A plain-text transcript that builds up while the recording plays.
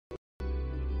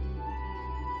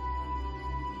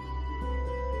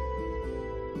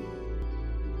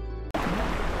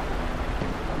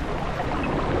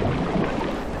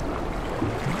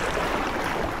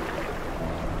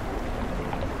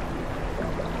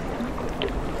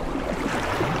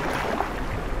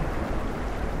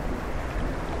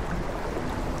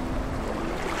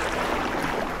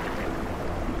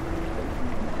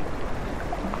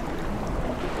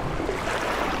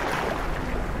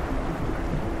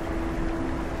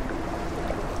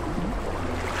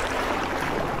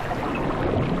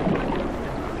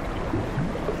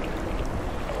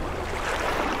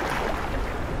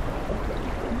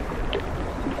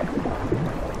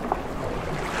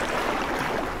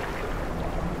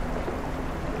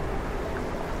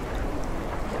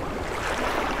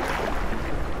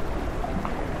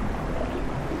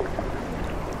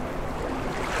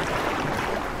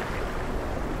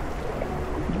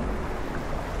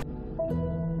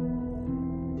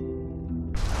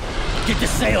Get the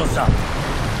sails up.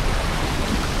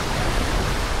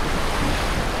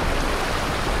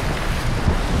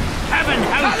 Heaven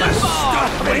help us!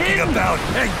 Stop making about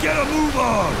and get a move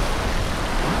on!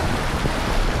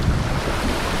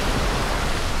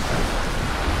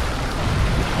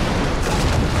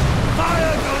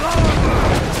 Fire the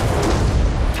larboard!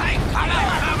 Take cover!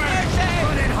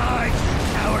 Run and hide, you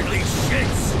cowardly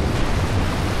shits!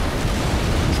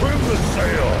 Trim the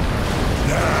sail!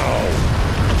 Now!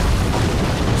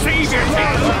 Seize your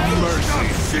tail! Stop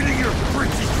shitting your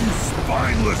britches, you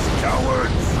spineless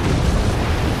cowards!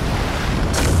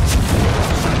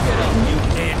 Get up, you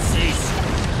Nancy's!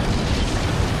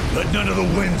 Let none of the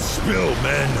wind spill,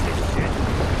 men!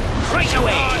 Right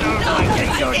away!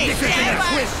 Get your knickers in a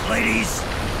twist, ladies!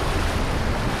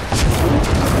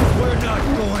 We're not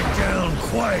going down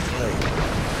quietly.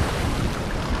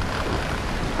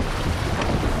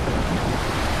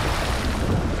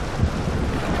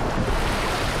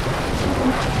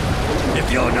 If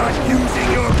you're not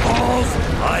using your balls,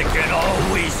 I can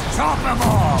always chop them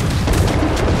off!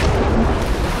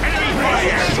 Enemy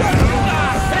fire!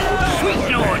 Sweet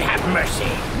Lord, have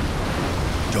mercy!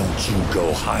 Don't you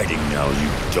go hiding now, you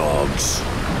dogs.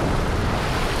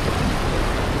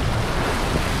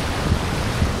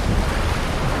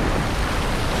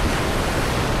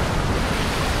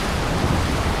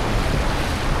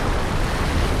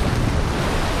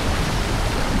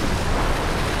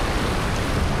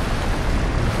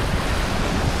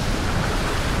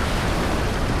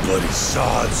 Bloody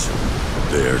sods.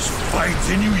 There's fight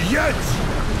in you yet!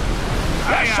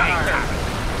 Yes, sir!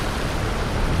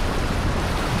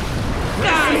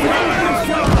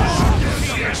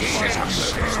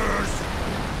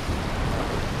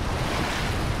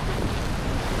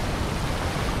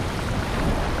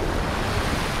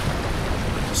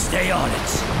 Stay on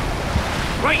it.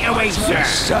 Right away, sir!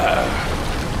 Yes, sir.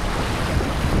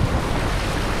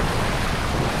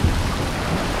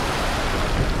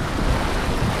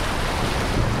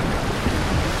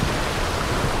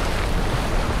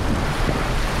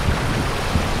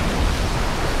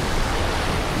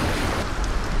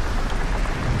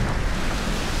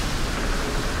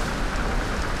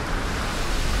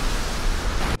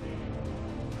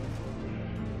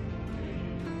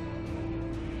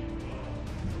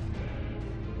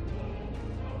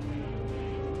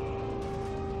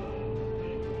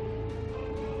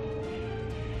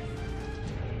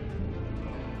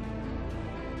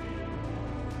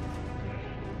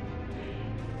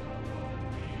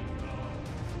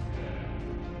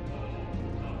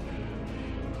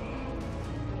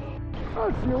 How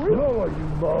are you,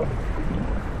 Mom?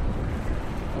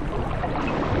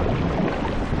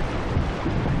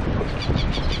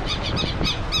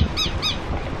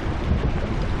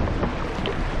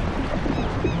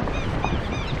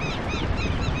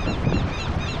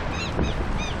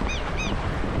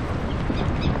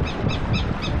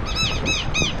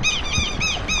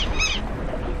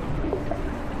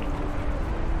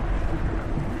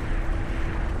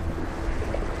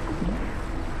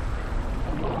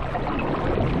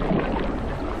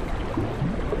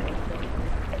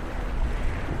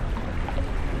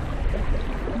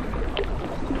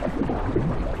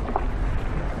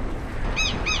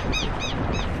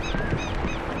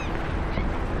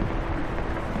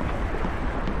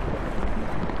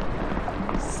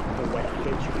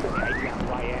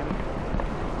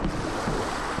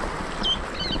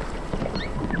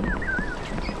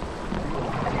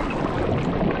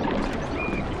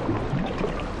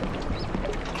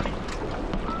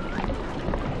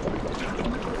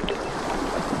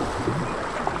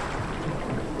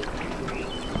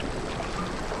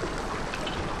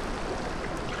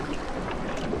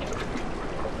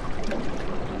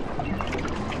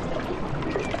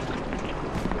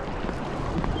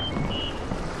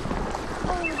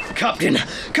 Captain!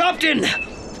 Captain!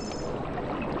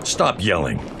 Stop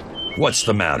yelling. What's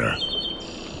the matter?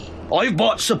 I've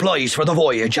bought supplies for the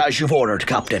voyage as you've ordered,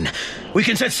 Captain. We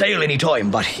can set sail any time,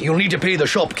 but you'll need to pay the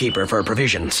shopkeeper for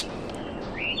provisions.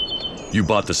 You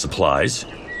bought the supplies?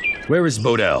 Where is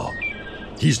Bodell?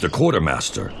 He's the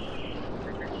quartermaster.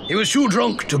 He was too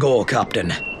drunk to go,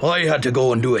 Captain. I had to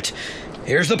go and do it.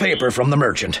 Here's the paper from the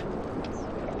merchant.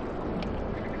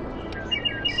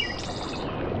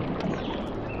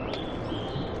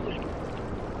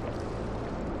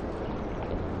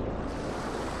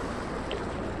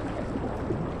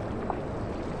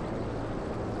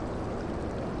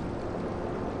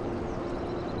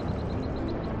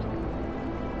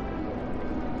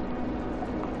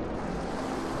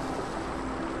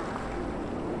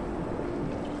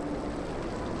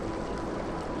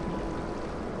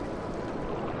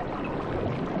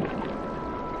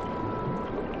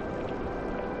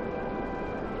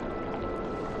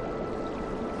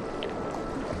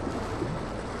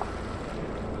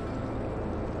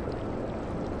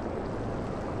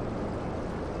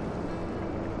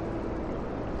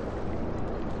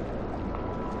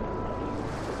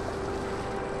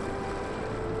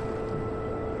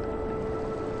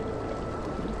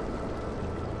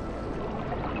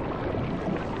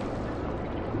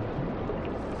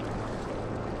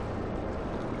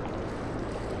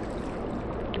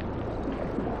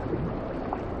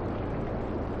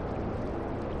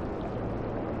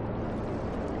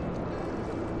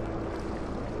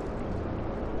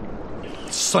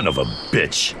 Son of a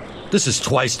bitch. This is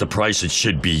twice the price it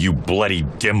should be, you bloody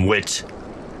dimwit.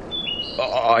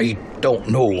 I don't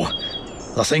know.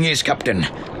 The thing is, Captain,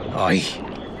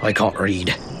 I can't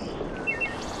read.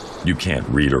 You can't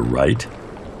read or write?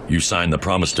 You signed the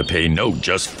promise to pay note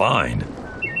just fine.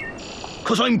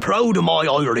 'Cause I'm proud of my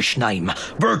Irish name,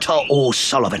 Bertha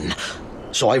O'Sullivan.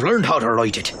 So I've learned how to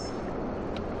write it.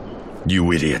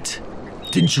 You idiot.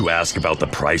 Didn't you ask about the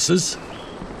prices?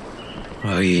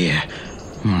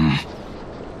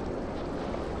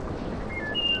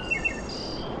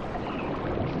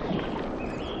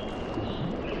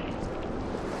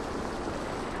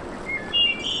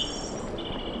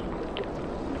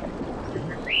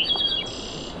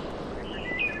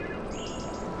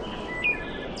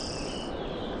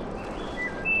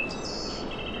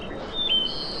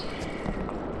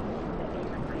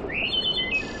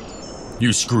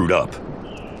 You screwed up.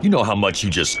 You know how much you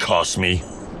just cost me?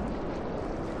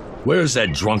 Where's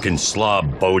that drunken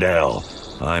slob Bodell?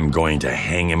 I'm going to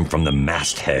hang him from the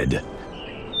masthead.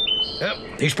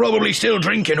 He's probably still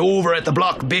drinking over at the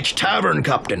Block Bitch Tavern,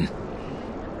 Captain.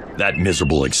 That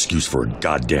miserable excuse for a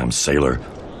goddamn sailor.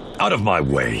 Out of my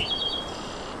way.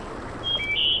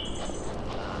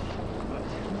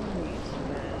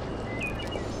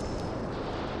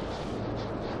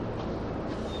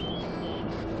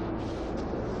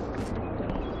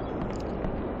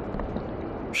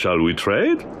 Shall we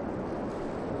trade?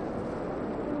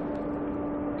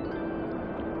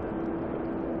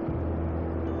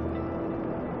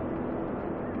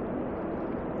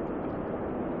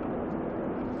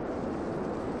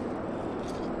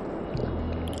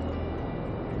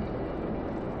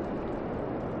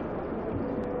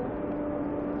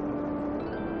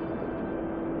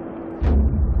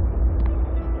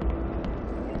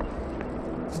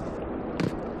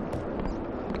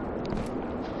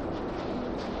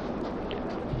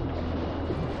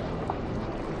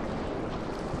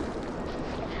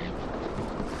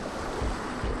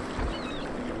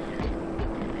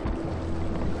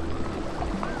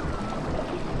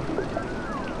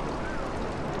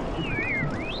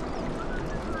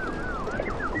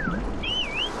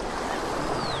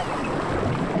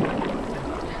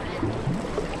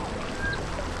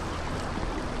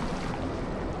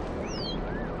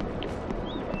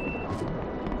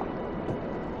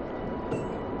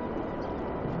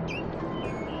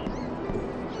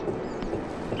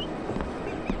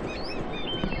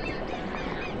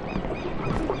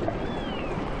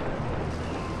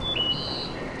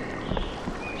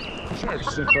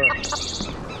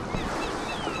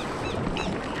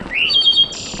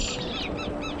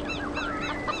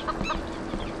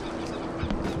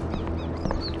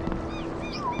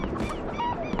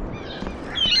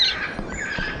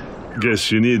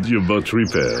 Guess you need your boat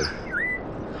repaired.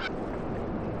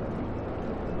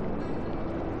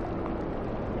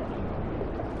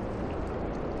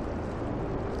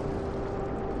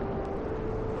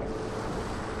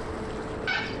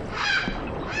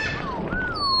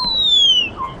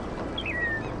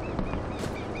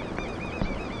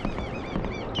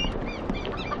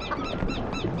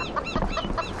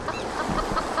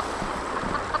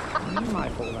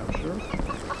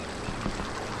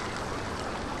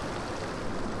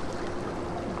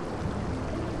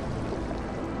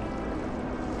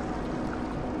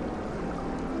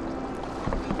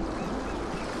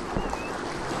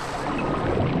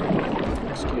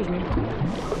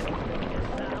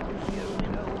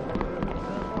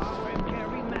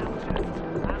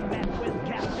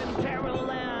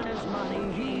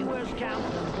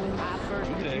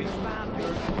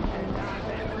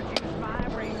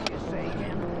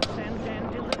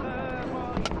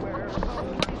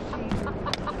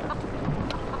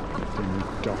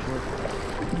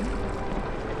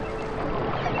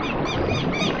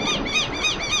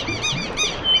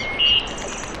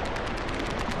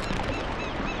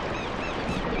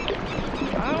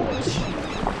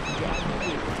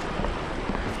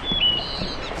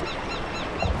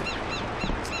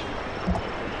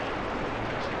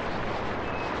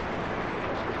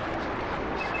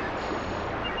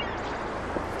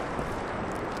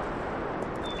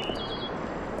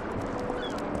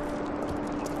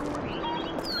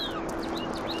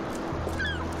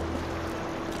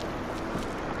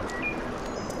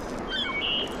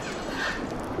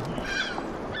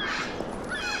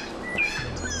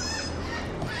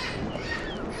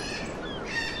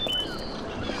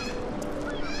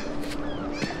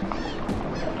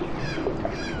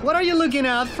 What are you looking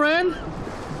at, friend?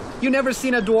 You never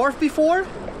seen a dwarf before?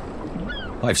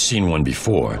 I've seen one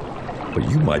before, but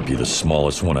you might be the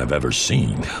smallest one I've ever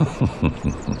seen.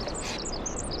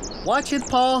 Watch it,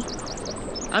 Paul.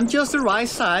 I'm just the right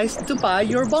size to buy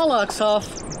your bollocks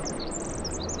off.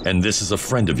 And this is a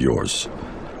friend of yours.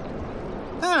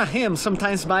 Him.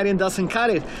 Sometimes biting doesn't cut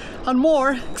it. And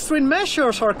more extreme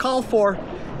measures are called for.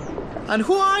 And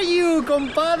who are you,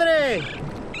 compadre?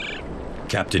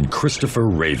 Captain Christopher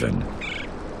Raven.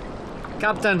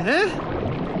 Captain, eh?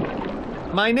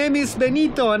 My name is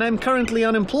Benito and I'm currently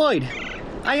unemployed.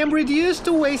 I am reduced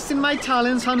to wasting my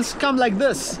talents on scum like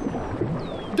this.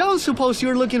 Don't suppose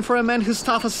you're looking for a man who's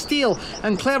tough as steel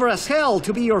and clever as hell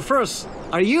to be your first,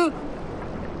 are you?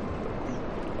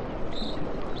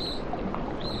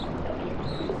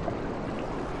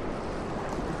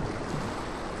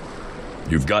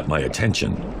 You've got my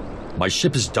attention. My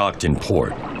ship is docked in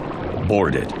port.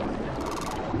 Boarded.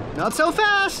 Not so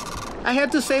fast. I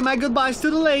had to say my goodbyes to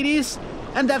the ladies,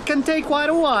 and that can take quite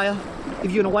a while,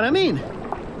 if you know what I mean.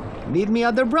 Meet me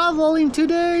at the brothel in 2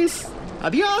 days.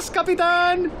 Adios,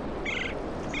 Capitan!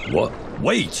 What?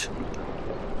 Wait!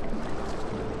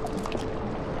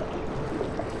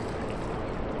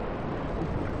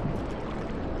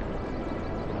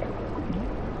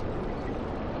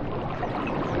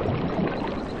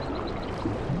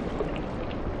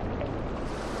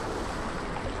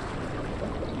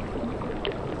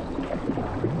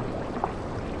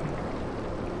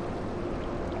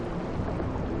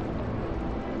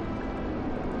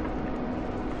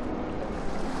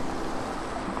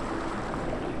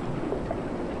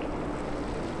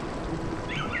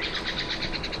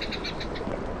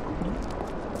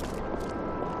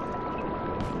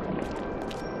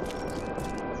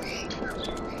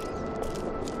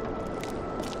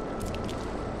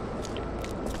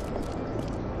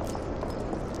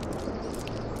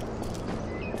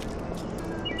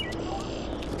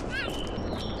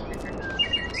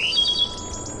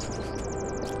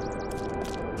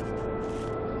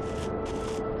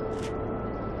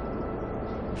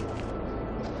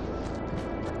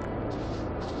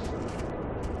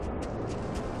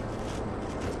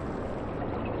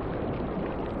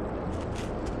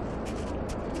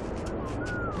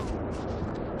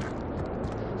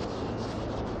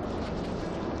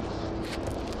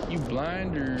 You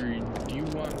blind, or do you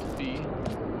want to see?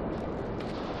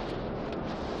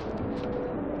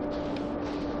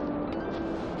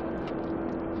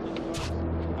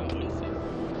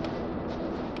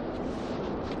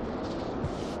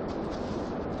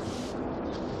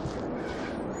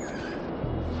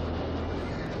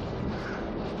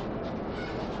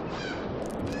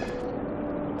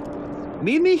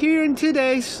 Meet me here in 2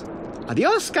 days.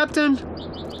 Adios, Captain.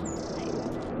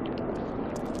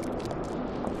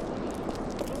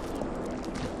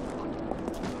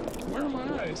 Where are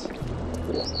my eyes?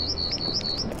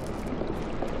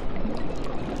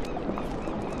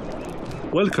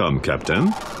 Welcome,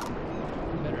 Captain.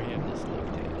 Better have this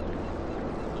looked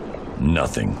at.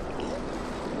 Nothing.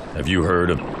 Have you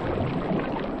heard of...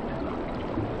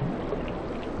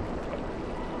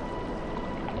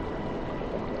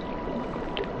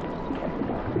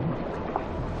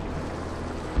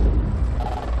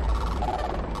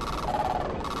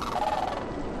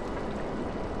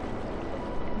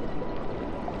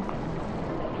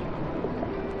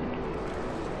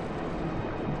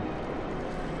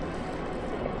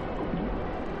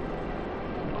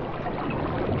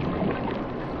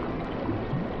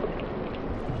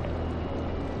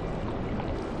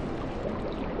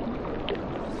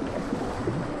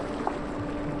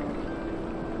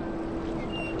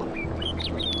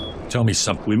 Tell me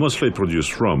something. We mostly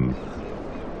produce rum.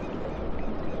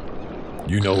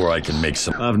 You know where I can make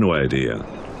some... I have no idea.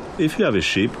 If you have a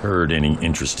ship... Heard any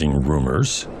interesting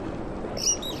rumors?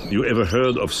 You ever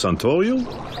heard of Santorio?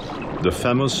 The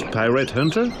famous pirate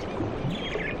hunter?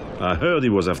 I heard he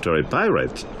was after a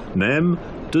pirate named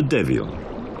the Devil.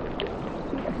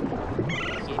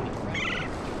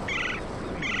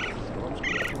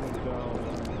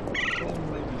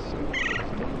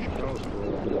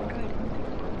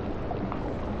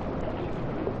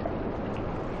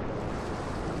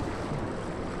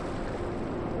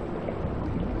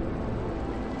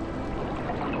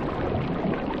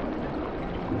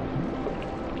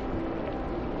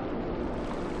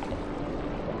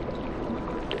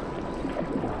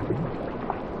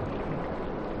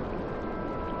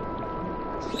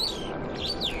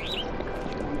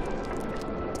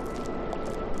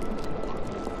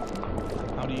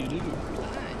 How do you do?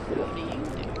 How do you do?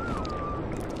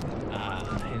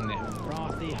 And that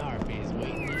frothy harpy's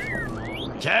waiting at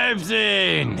home.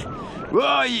 Captain! Where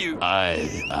are you?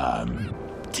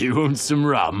 Do you want some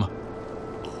rum?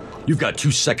 You've got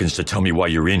 2 seconds to tell me why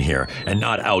you're in here and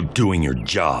not out doing your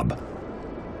job.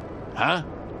 Huh?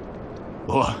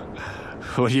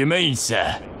 What do you mean,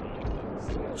 sir?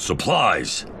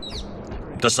 Supplies.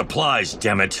 The supplies,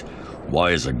 damn it. Why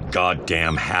is a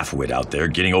goddamn half-wit out there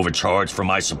getting overcharged for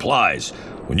my supplies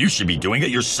when you should be doing it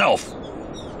yourself?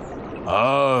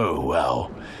 Oh,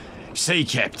 well. See,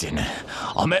 Captain,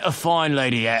 I met a fine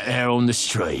lady out there on the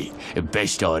street, the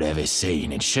best I'd ever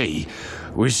seen, and she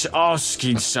was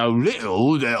asking so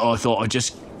little that I thought I'd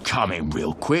just come in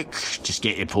real quick, just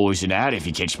get your poison out if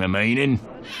you catch my meaning.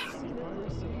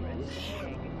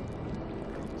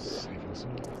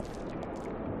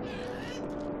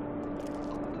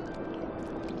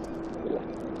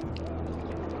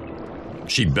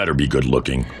 She'd better be good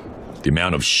looking. The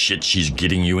amount of shit she's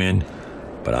getting you in.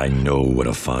 But I know what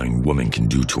a fine woman can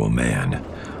do to a man.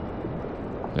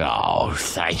 Oh,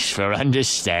 thanks for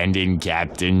understanding,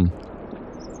 Captain.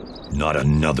 Not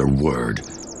another word.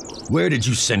 Where did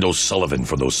you send O'Sullivan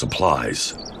for those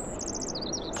supplies?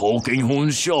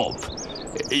 Porkinghorn's shop.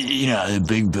 You know, the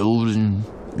big building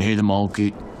near the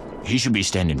market. He should be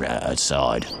standing right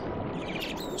outside.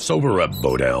 Sober up,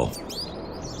 Bodell.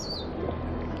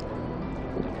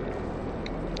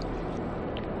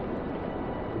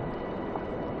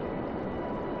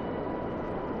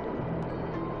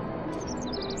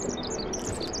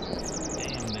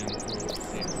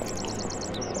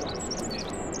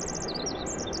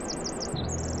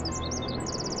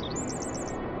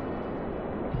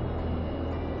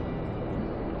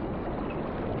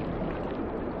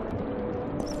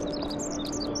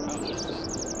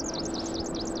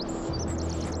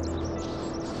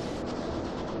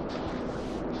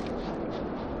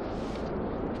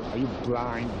 Are you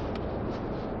blind?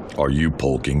 Are you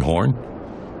Polkinghorn?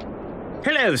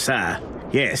 Hello, sir.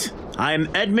 Yes, I'm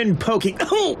Edmund Polking.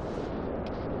 Oh!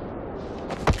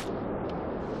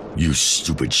 You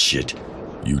stupid shit.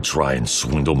 You try and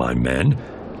swindle my men?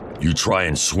 You try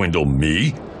and swindle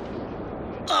me?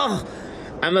 Oh,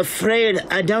 I'm afraid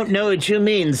I don't know what you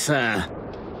mean, sir.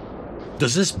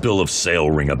 Does this bill of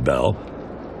sale ring a bell?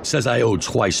 Says I owe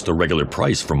twice the regular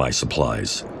price for my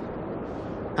supplies.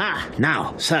 Ah,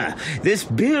 now, sir, this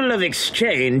bill of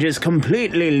exchange is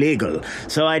completely legal,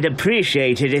 so I'd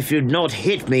appreciate it if you'd not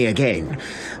hit me again.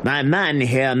 My man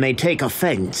here may take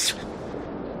offense.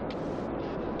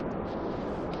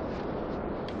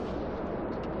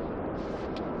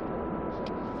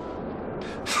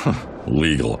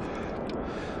 Legal.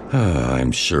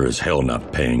 I'm sure as hell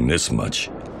not paying this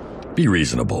much. Be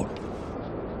reasonable.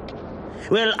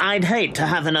 Well, I'd hate to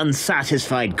have an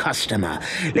unsatisfied customer.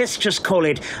 Let's just call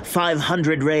it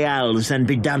 500 reals and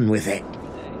be done with it.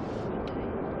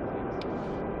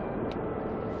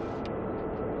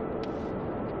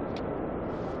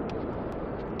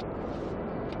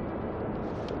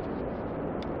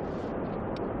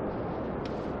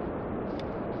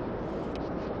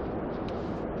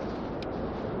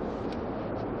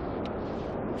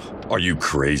 Are you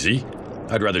crazy?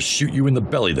 I'd rather shoot you in the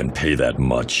belly than pay that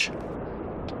much.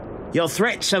 Your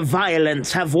threats of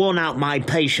violence have worn out my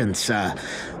patience, sir.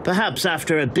 Perhaps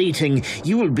after a beating,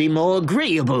 you will be more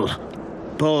agreeable.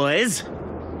 Boys?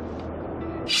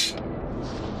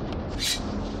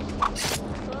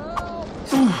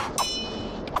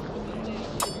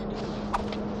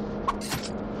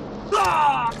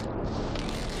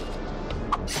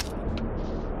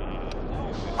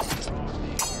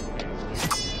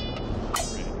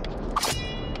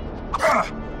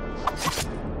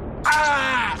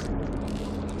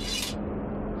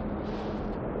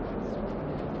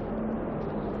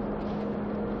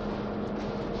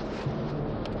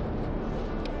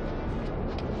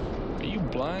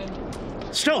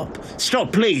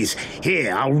 Stop, please.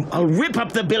 Here, I'll rip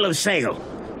up the bill of sale.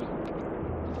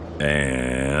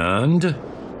 And?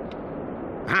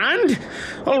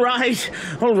 All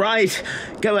right.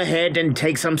 Go ahead and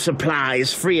take some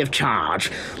supplies free of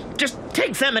charge. Just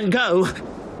take them and go.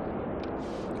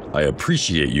 I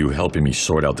appreciate you helping me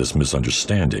sort out this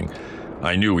misunderstanding.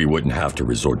 I knew we wouldn't have to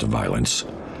resort to violence.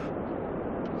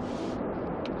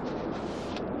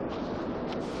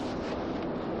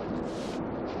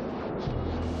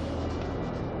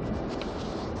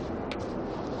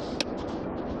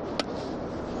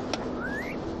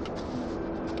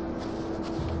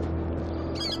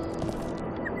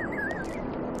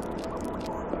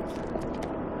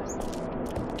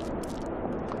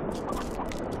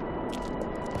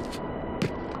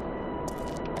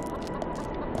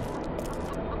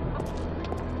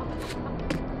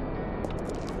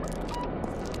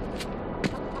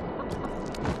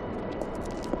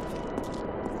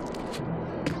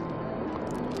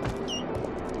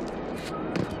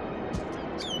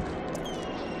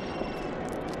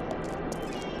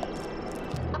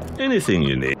 Anything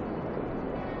you need.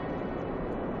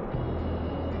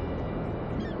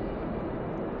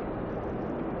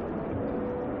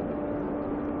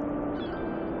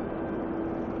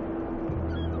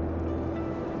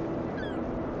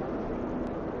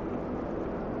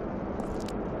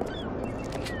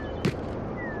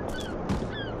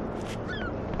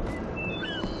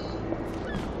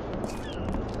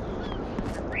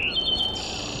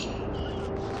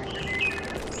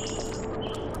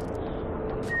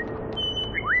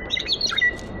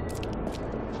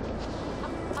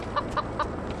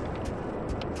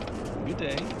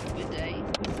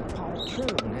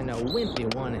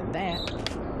 wimpy one at that.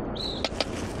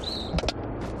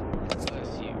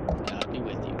 Bless you. God be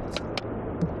with you.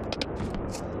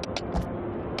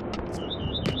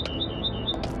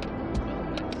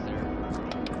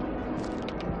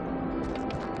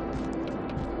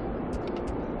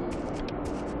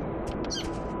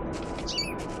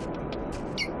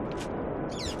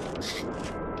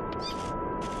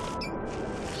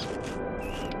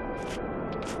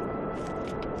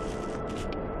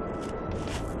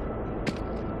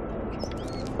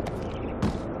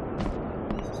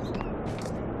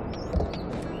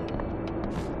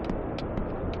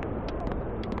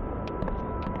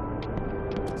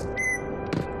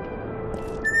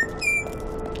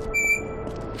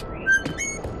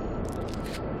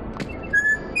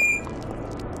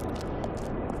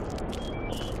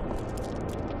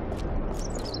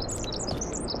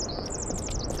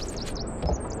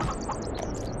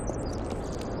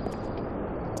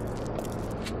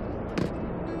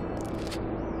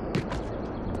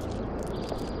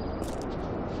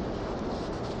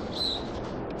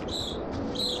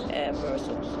 Ever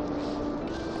so sorry.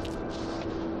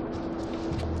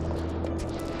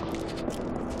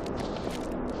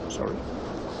 Sorry.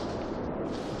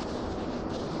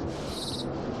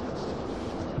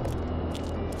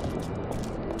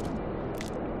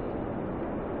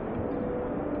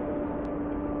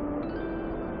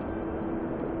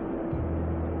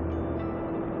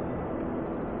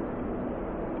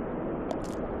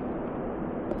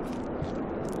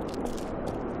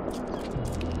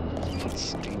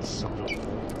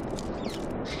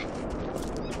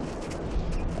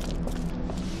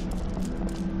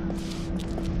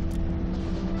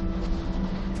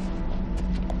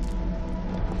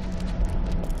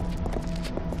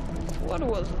 What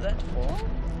was that for?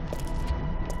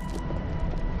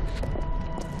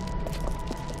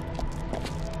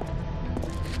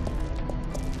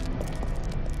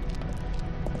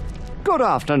 Good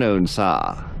afternoon,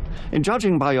 sir.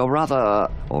 Judging by your rather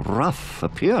rough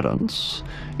appearance,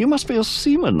 you must be a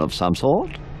seaman of some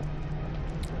sort.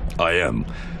 I am.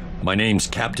 My name's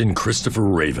Captain Christopher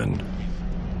Raven.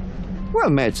 Well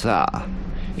met, sir.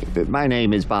 My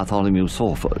name is Bartholomew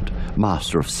Sawford,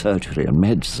 Master of Surgery and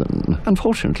Medicine.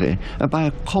 Unfortunately, by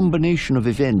a combination of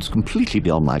events completely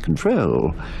beyond my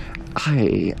control,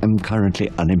 I am currently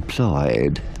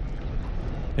unemployed.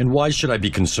 And why should I be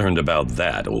concerned about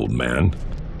that, old man?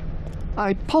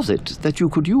 I posit that you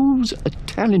could use a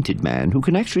talented man who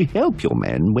can actually help your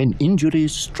men when injury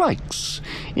strikes,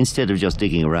 instead of just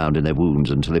digging around in their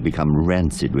wounds until they become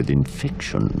rancid with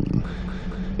infection.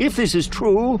 If this is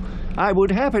true, I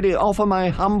would happily offer my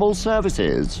humble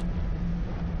services.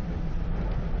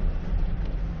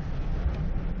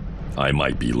 I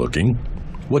might be looking.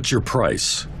 What's your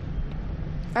price?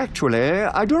 Actually,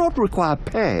 I do not require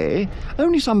pay,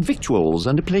 only some victuals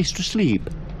and a place to sleep.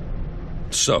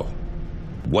 So,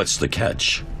 what's the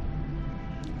catch?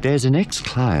 There's an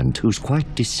ex-client who's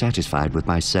quite dissatisfied with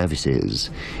my services.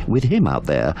 With him out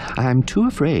there, I am too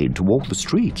afraid to walk the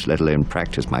streets, let alone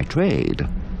practice my trade.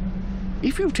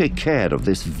 If you take care of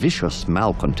this vicious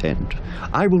malcontent,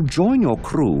 I will join your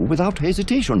crew without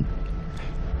hesitation.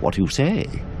 What do you say?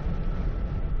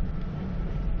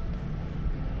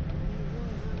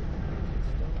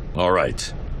 All right.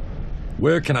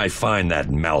 Where can I find that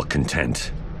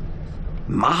malcontent?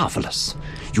 Marvelous.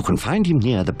 You can find him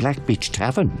near the Black Bitch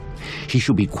Tavern. He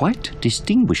should be quite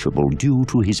distinguishable due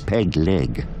to his pegged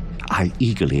leg. I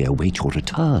eagerly await your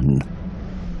return.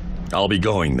 I'll be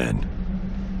going then.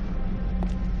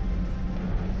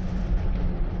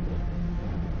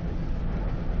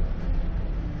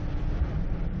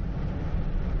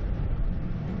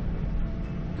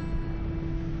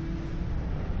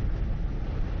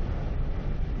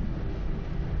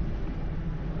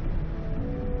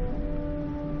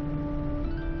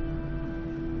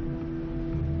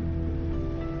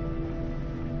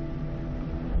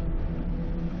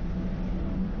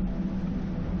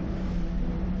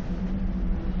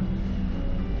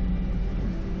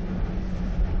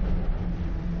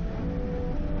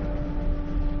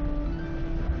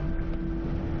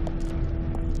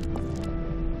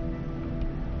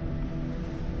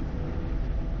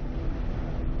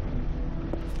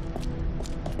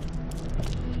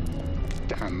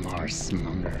 Damn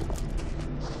horsemonger.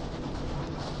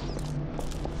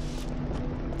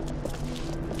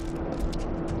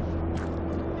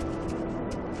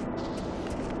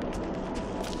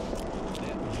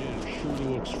 That jet surely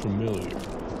looks familiar.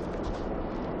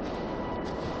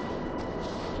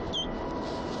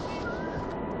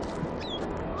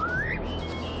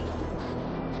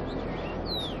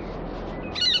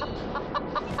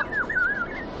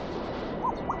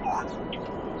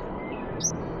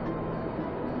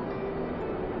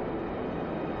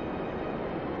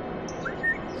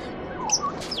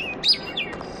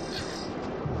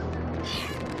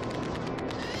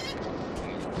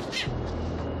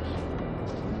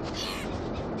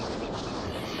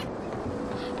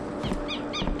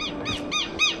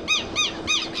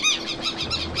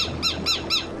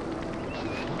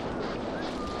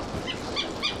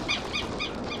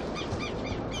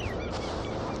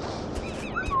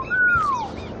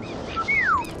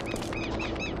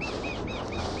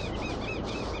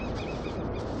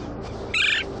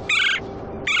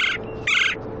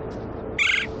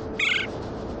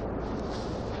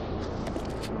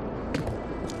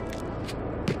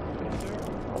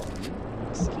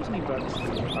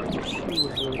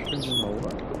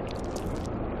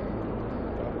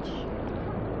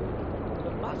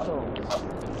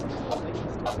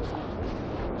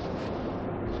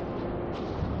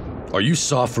 Are you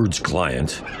Sawford's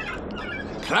client?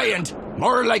 Client?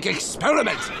 More like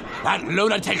experiment. That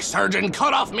lunatic surgeon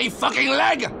cut off me fucking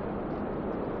leg!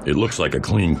 It looks like a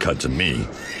clean cut to me.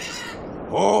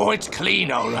 Oh, it's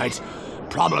clean, all right.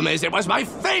 Problem is, it was my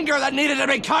finger that needed to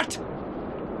be cut!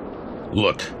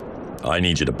 Look, I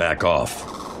need you to back off.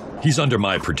 He's under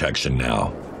my protection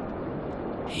now.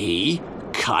 He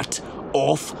cut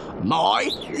off my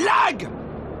leg!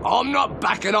 I'm not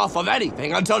backing off of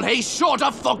anything until he's short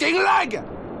a fucking leg!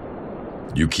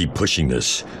 You keep pushing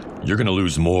this, you're gonna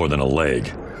lose more than a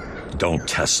leg. Don't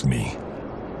test me.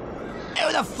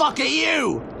 Who the fuck are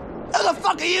you? Who the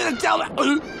fuck are you to tell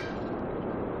me?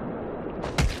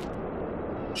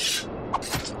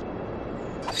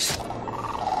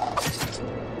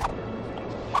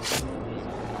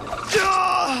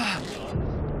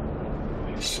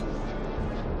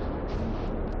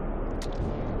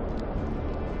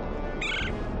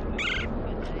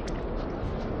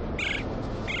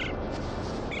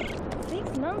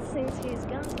 Nonsense he's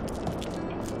gone.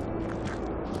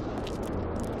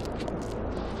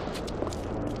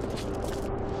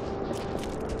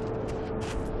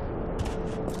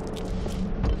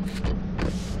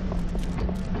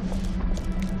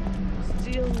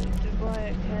 Still need to buy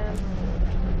a candle.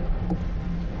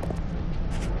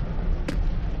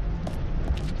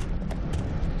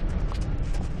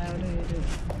 How do you do?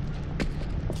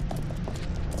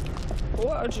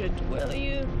 Watch it, will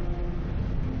you?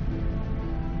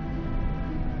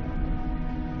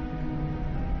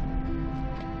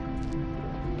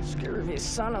 Scurvy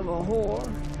son of a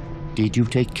whore. Did you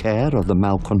take care of the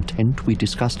malcontent we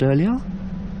discussed earlier?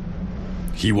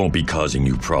 He won't be causing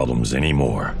you problems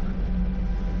anymore.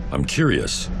 I'm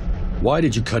curious, why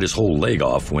did you cut his whole leg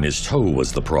off when his toe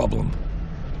was the problem?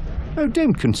 Oh,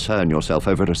 don't concern yourself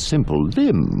over a simple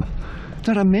limb.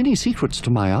 There are many secrets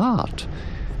to my art.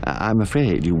 I'm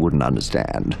afraid you wouldn't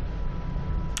understand.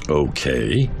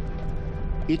 Okay.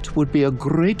 It would be a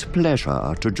great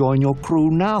pleasure to join your crew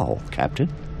now, Captain.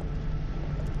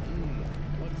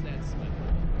 What's that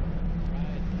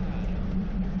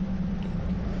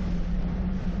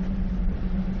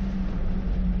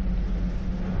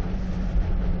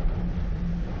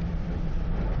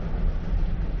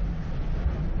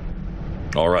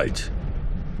smell? All right.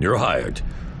 You're hired.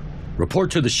 Report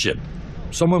to the ship.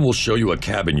 Someone will show you a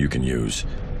cabin you can use.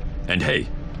 And hey,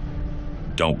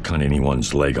 don't cut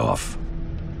anyone's leg off.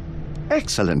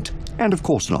 Excellent. And of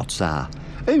course not, sir.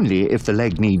 Only if the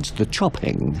leg needs the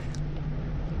chopping.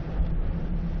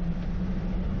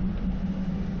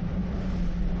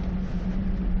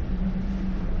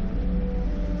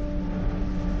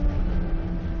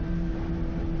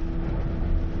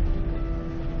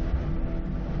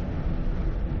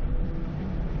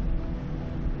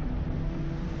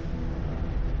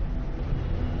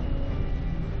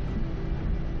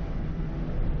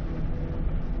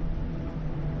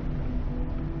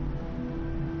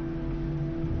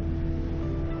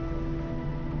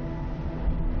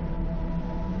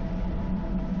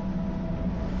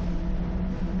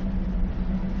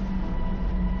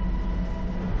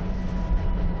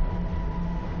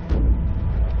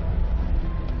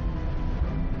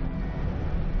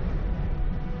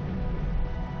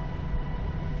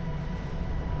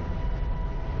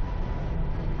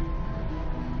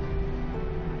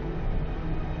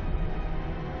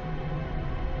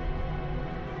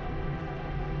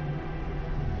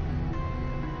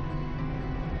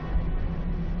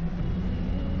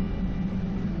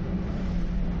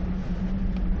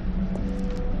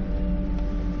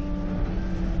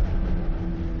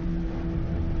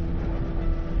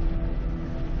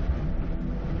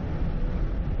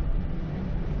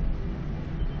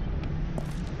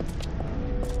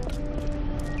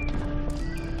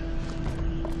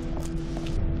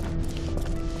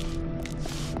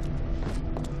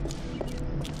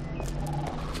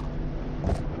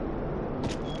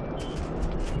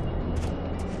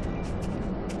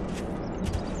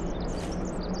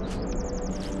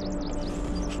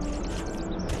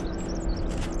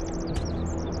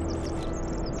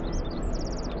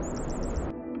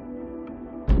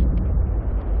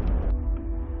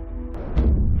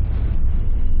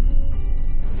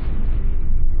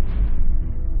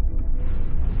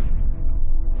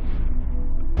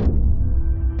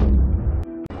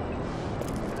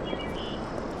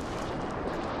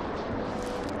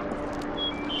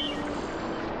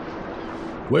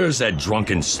 Where's that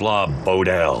drunken slob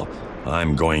Bodell?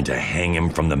 I'm going to hang him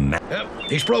from the Yep,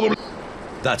 he's probably...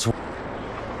 That's...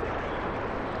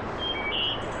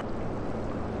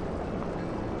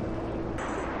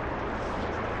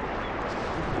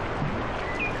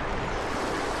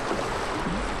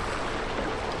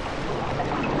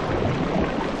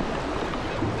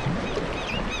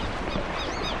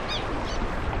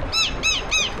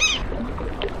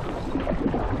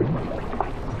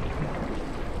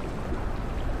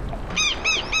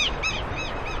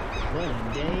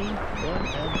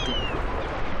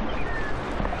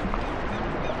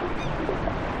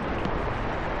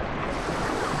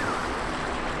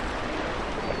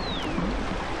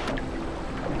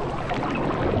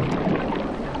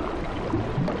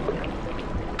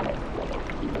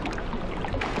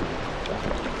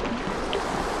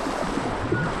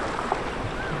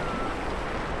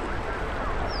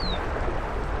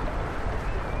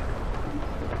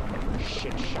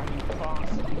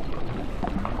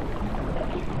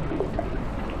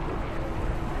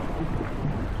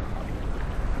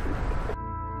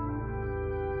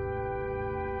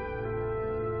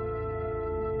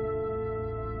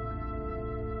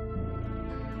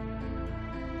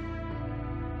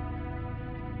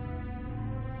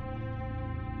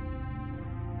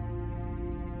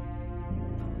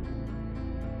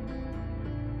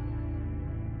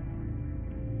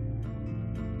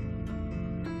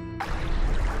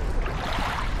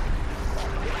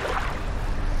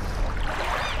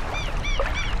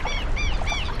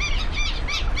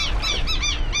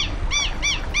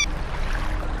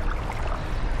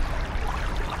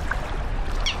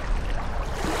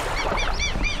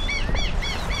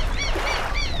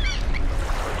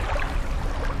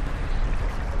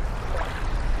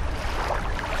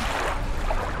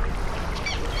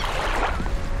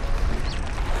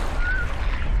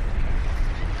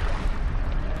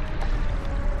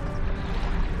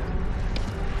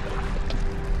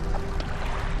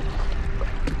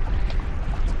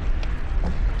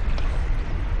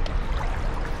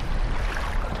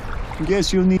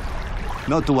 Guess you'll need...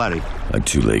 Not to worry. A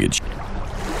two-legged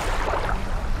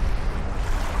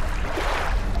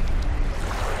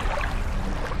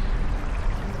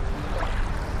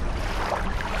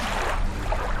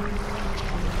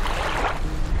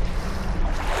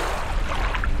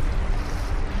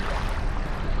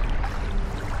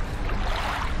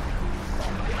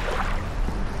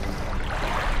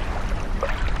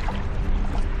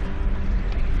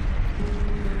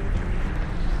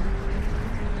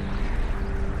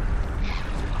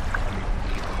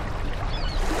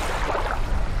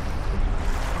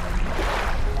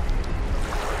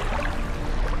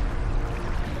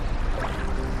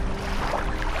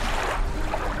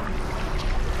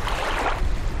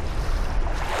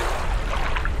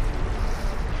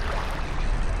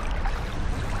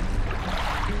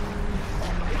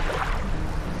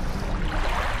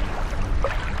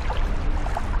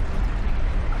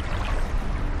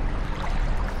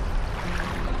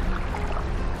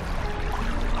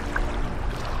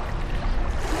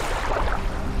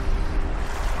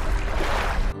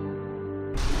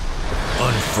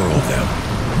Unfurl them.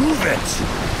 Move it!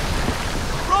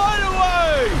 Right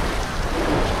away!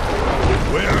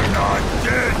 We're not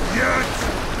dead yet!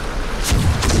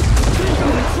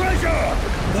 The treasure!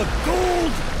 The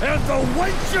gold and the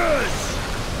wenches!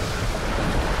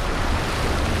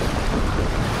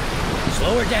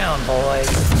 Slow her down, boys.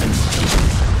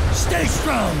 Stay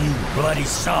strong, you bloody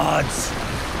sods!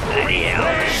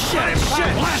 Shit,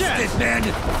 Blast it, men!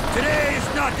 Today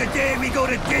is not the day we go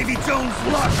to Davy Jones'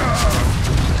 locker!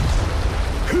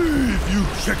 Heave, you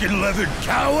chicken-leathered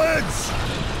cowards!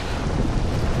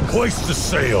 Hoist the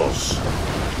sails!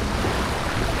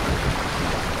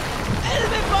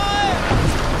 Enemy fire!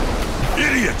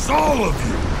 Idiots, all of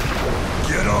you!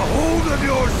 Get a hold of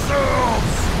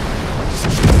yourselves!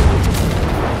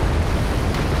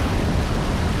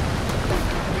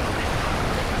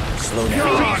 Slow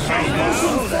down.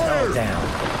 Slow the hell down.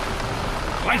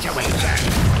 Right away, Jack!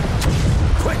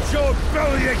 Quit your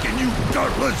bellyaching, you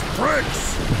dartless pricks!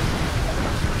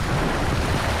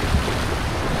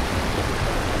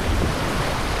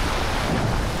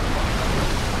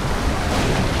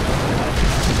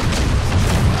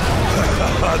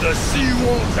 The sea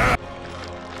won't have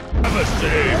us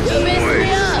today, You messed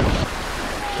me up!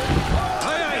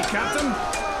 Aye, aye, Captain!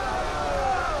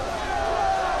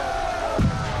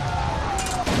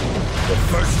 The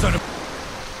first son of...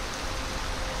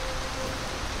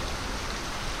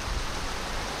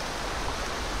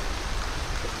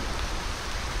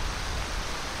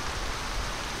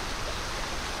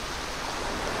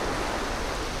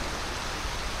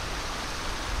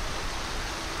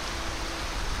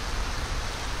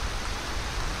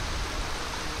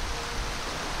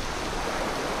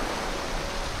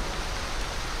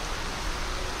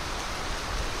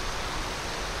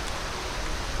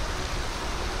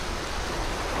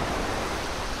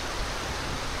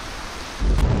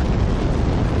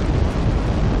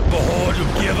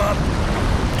 give up,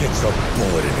 gets a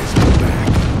bullet in his back.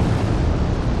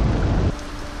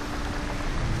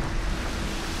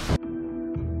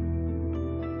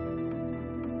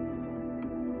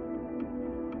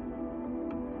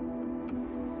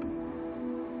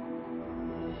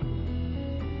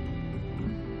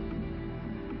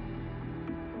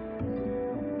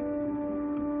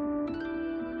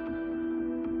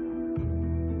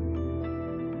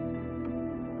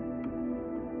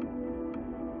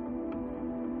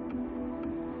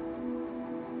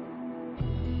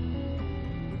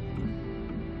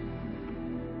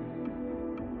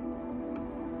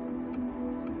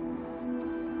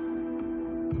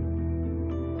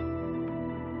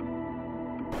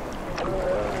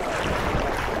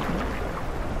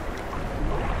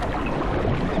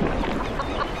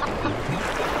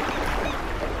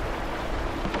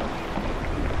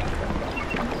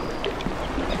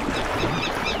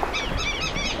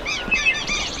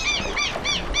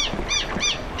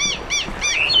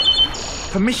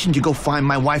 Permission to go find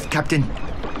my wife, Captain.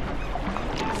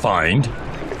 Find?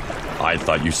 I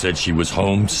thought you said she was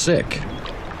homesick.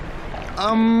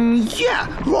 Yeah,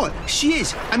 right, she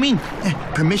is. I mean,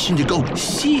 permission to go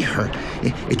see her.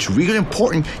 It's really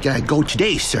important that I go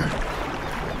today, sir.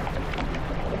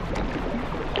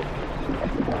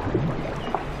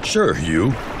 Sure,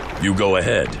 Hugh. You go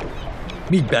ahead.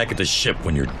 Meet back at the ship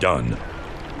when you're done.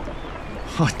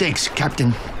 Oh, thanks,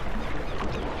 Captain.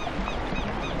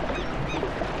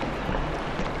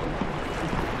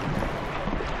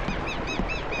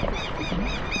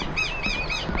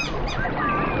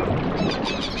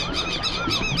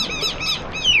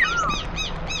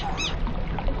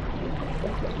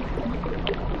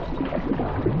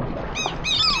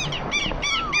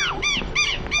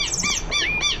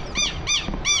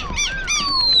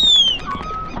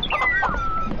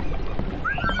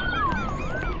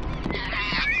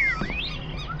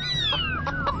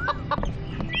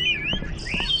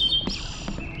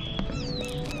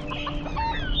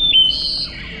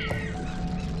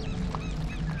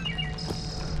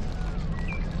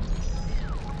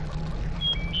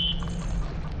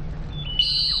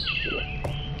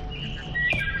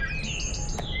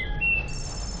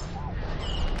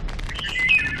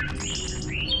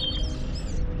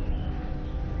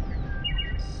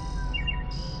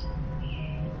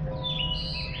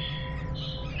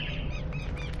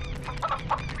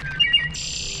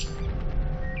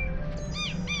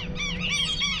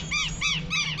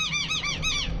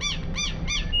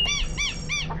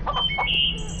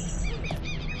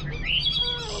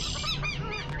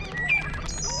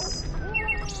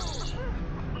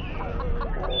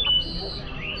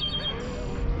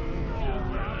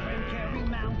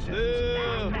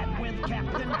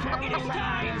 It is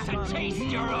time to taste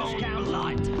your own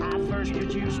blood. First you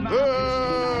choose my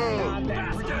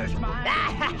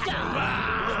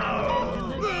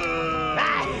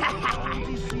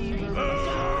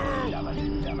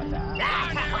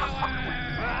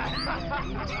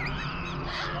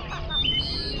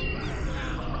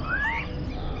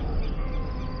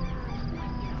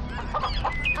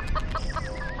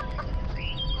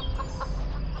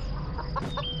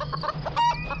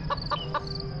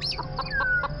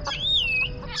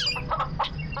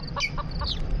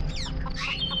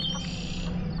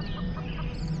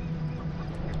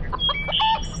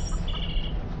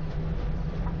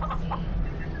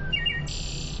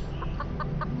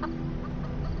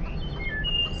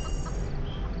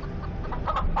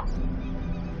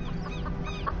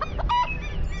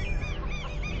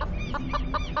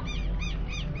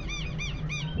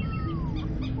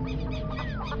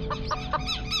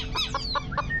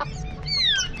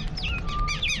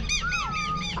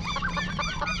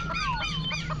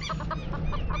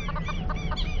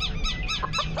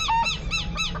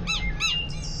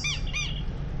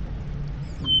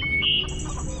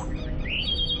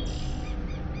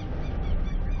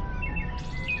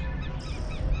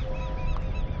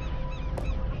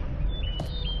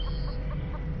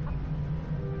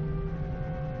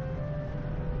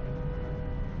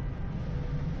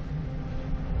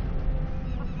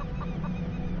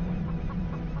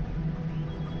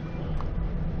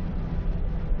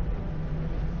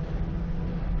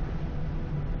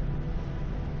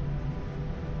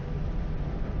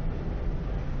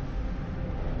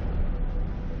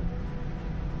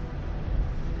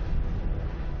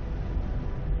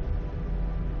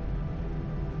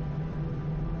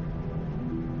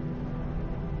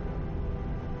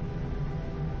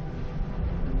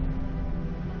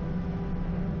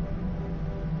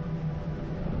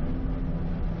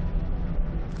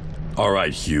All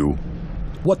right, Hugh.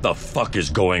 What the fuck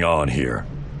is going on here?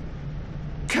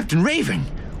 Captain Raven,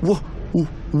 what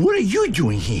are you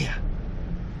doing here?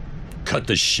 Cut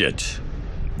the shit.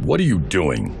 What are you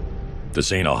doing?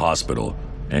 This ain't a hospital,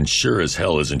 and sure as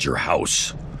hell isn't your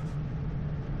house.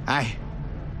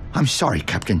 I'm sorry,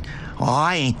 Captain.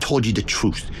 I ain't told you the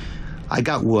truth. I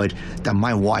got word that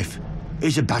my wife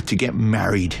is about to get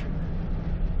married.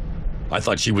 I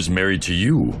thought she was married to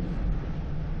you.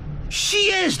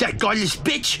 She is, that godless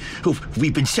bitch!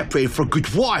 We've been separated for a good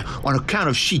while on account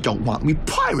of she don't want me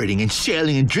pirating and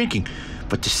sailing and drinking.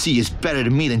 But the sea is better to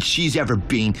me than she's ever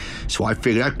been, so I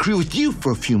figured I'd agree with you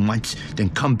for a few months, then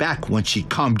come back once she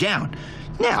calmed down.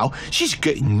 Now, she's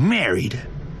getting married.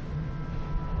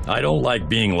 I don't like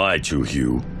being lied to,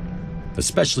 Hugh.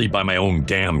 Especially by my own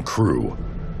damn crew.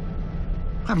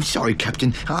 I'm sorry,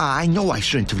 Captain. I know I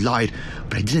shouldn't have lied,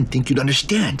 but I didn't think you'd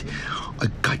understand. I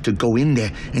got to go in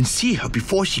there and see her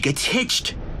before she gets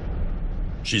hitched.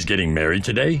 She's getting married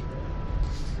today?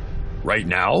 Right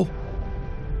now?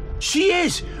 She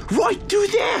is, right through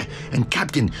there. And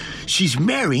Captain, she's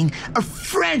marrying a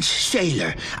French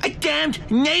sailor, a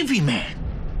damned Navy man.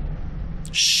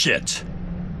 Shit.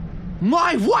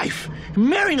 My wife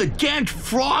marrying a damned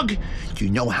frog? You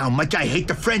know how much I hate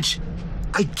the French.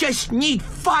 I just need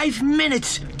 5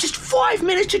 minutes. Just 5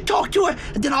 minutes to talk to her,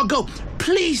 and then I'll go.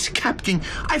 Please, Captain,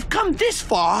 I've come this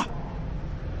far.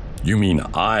 You mean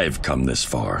I've come this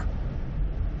far?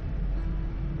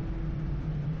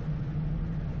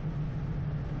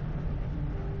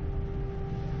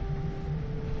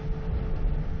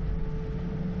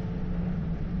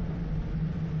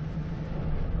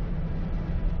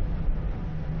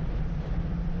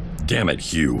 Damn it,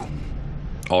 Hugh.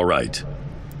 All right.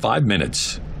 5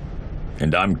 minutes.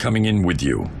 And I'm coming in with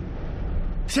you.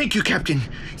 Thank you, Captain.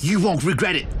 You won't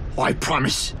regret it. I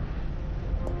promise.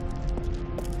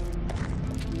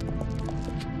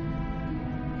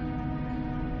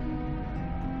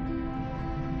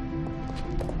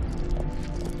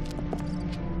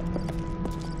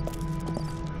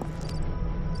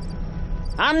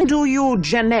 And do you,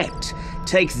 Jeanette,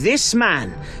 take this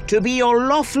man to be your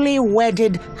lawfully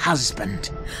wedded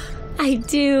husband? I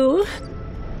do.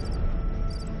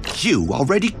 You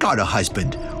already got a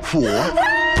husband. Whore.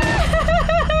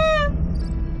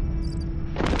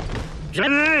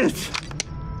 Jeanette!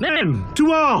 Men,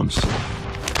 to arms!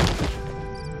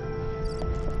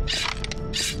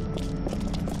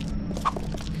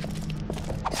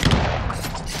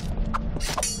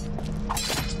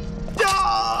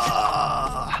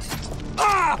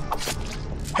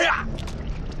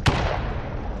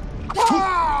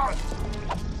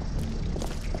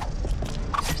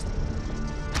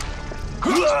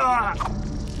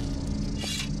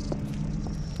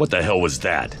 What the hell was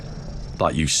that?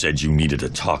 Thought you said you needed to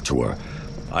talk to her.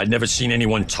 I'd never seen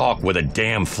anyone talk with a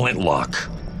damn flintlock.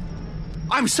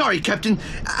 I'm sorry, Captain.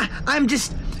 I'm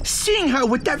just seeing her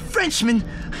with that Frenchman.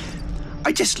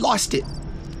 I just lost it.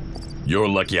 You're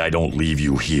lucky I don't leave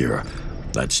you here.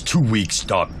 That's 2 weeks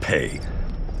dock pay.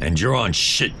 And you're on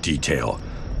shit detail.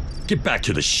 Get back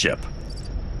to the ship.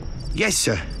 Yes,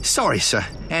 sir. Sorry, sir.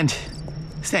 And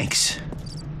thanks.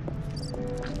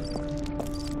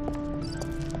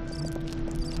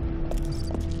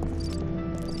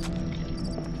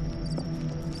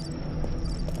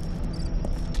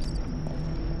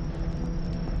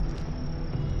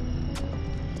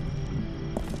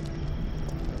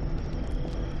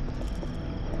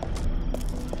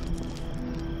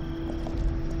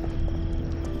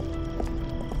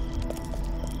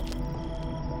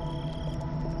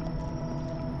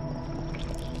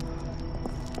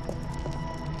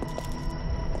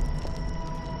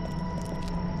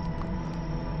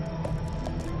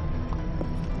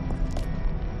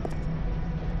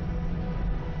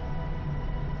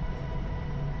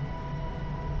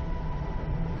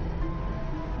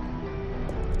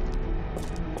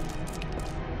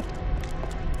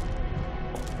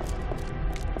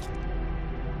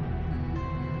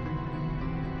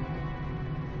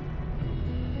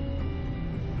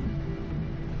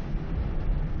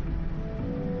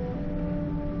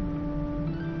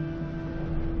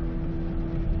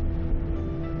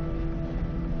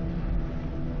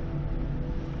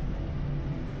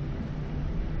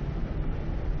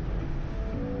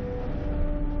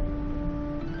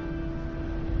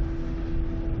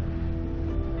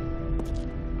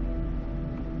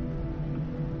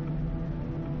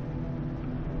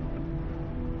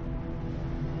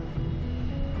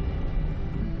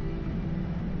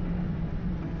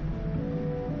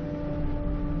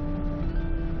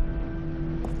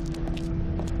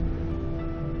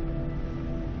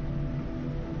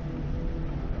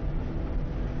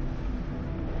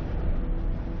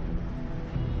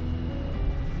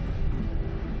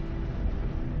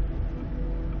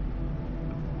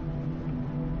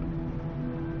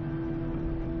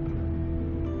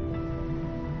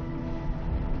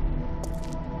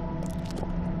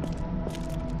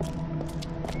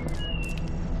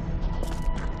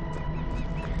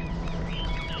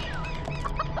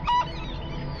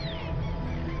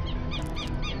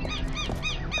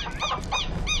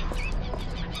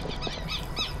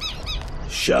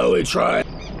 Shall we try?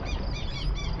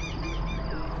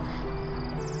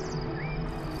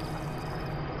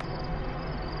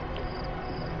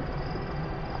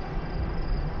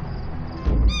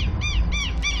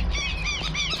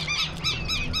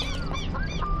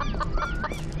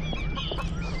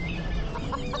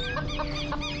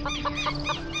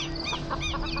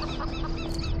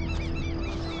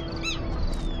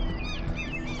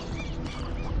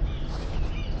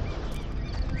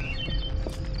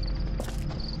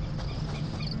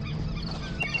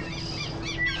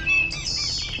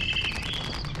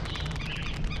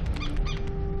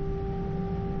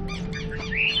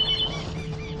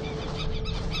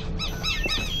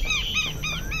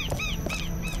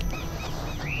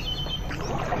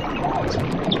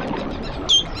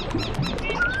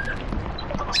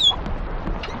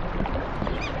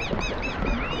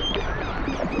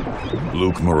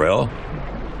 Luke Morrell?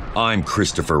 I'm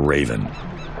Christopher Raven.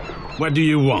 What do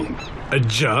you want? A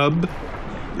job?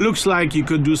 Looks like you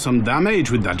could do some damage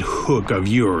with that hook of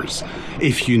yours,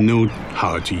 if you know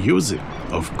how to use it,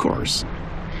 of course.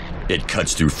 It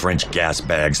cuts through French gas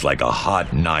bags like a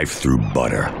hot knife through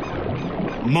butter.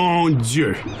 Mon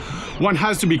Dieu! One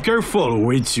has to be careful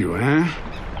with you, eh?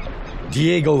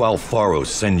 Diego Alfaro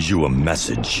sends you a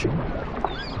message.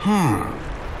 Huh.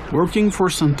 Working for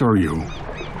Santorio.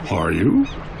 Are you?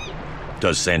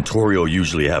 Does Santorio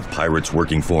usually have pirates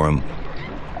working for him?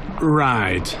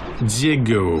 Right,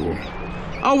 Diego.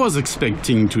 I was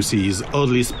expecting to see his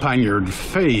oddly Spaniard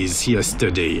face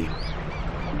yesterday.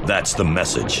 That's the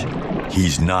message.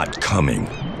 He's not coming.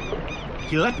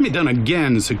 He let me down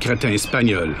again, ce crétin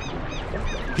espagnol.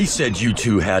 He said you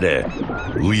two had a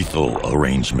lethal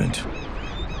arrangement.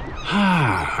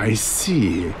 Ah, I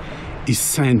see. He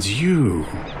sent you.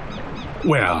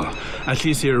 Well, at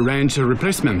least he arranged a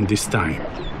replacement this time.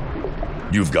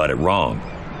 You've got it wrong.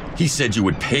 He said you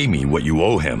would pay me what you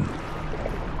owe him.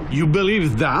 You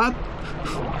believe that?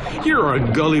 You're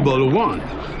a gullible one.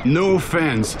 No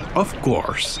offense, of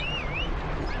course.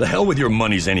 The hell with your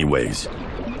monies anyways.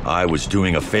 I was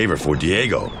doing a favor for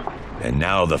Diego, and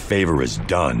now the favor is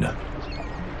done.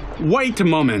 Wait a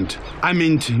moment. I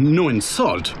meant no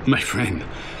insult, my friend.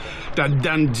 That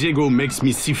damn Diego makes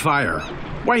me see fire.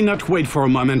 Why not wait for a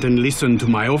moment and listen to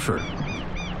my offer?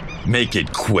 Make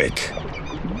it quick.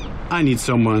 I need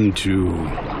someone to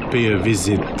pay a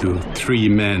visit to 3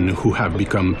 men who have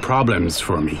become problems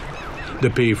for me. The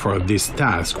pay for this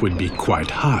task would be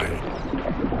quite high.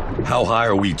 How high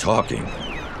are we talking?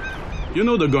 You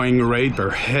know the going rate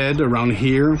per head around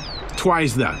here?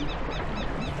 Twice that.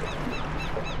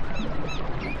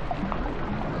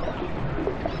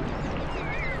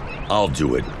 I'll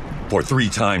do it. For 3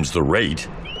 times the rate.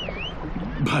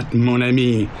 But, mon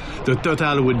ami, the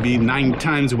total would be 9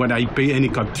 times what I pay any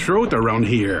cutthroat around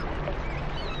here.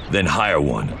 Then hire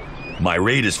one. My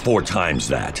rate is 4 times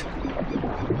that.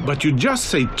 But you just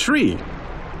say 3.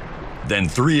 Then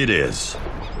 3 it is.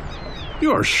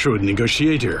 You're a shrewd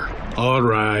negotiator. All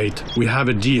right, we have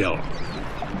a deal.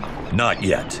 Not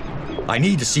yet. I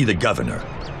need to see the governor,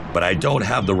 but I don't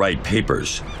have the right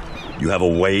papers. You have a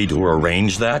way to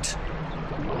arrange that?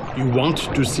 You want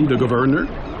to see the governor?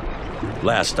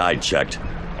 Last I checked,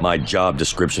 my job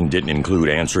description didn't include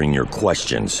answering your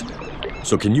questions.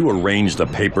 So can you arrange the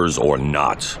papers or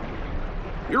not?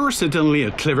 You're certainly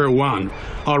a clever one.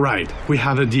 All right, we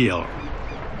have a deal.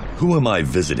 Who am I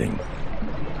visiting?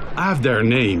 I have their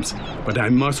names, but I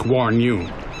must warn you,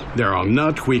 they are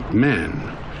not weak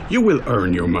men. You will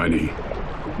earn your money.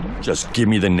 Just give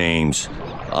me the names.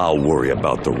 I'll worry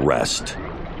about the rest.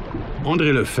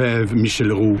 André Lefebvre, Michel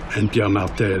Roux, and Pierre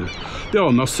Martel. They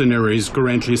are mercenaries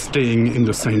currently staying in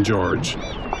the St. George.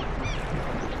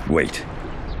 Wait.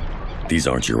 These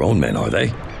aren't your own men, are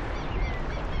they?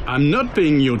 I'm not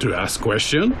paying you to ask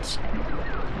questions.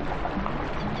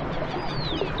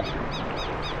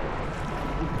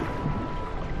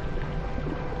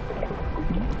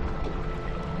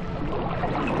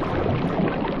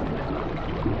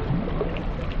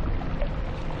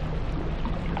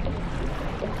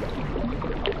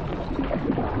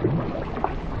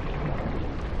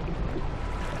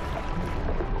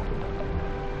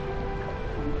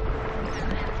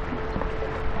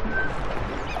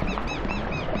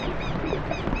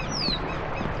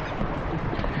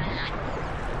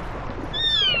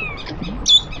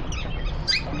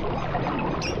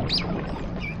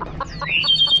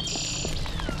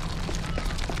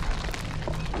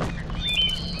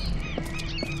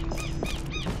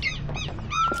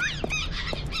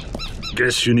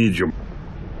 Guess you need your...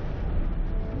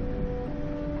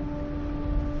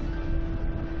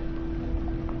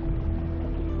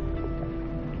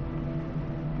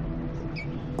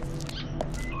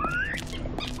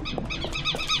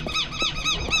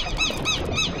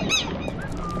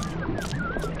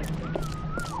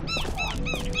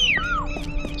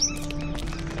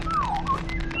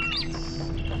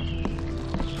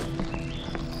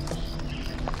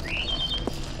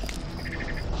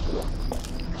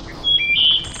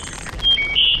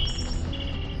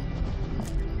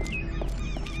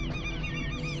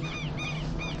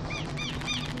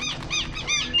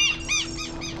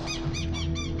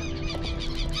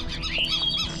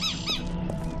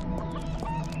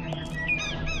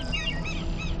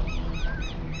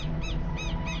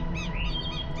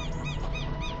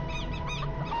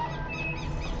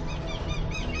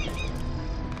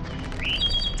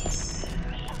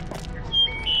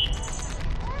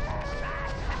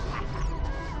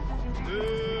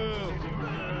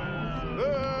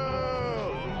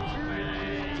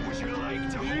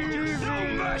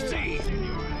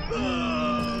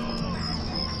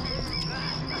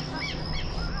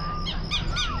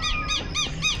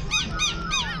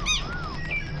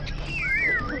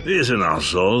 He's an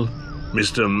arsehole,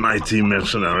 Mr. Mighty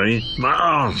Mercenary. My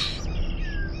arse.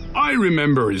 I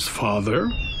remember his father.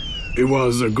 He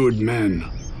was a good man.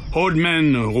 Old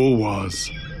man Roux was.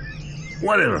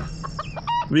 Whatever.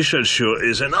 Michel sure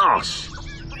is an arse.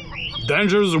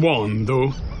 Dangerous one,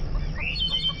 though.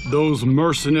 Those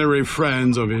mercenary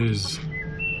friends of his.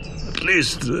 At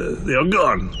least they're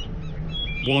gone.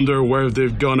 Wonder where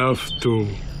they've gone off to,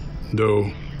 though.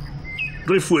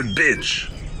 Driftwood Beach.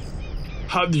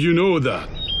 How do you know that?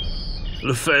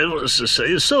 Lefebvre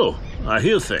says so. I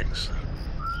hear things.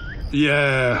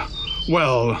 Yeah,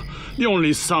 well, the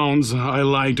only sounds I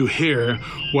like to hear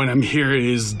when I'm here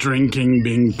is drinking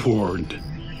being poured.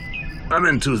 I'm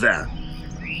into that.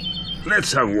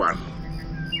 Let's have one.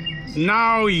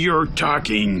 Now you're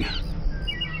talking.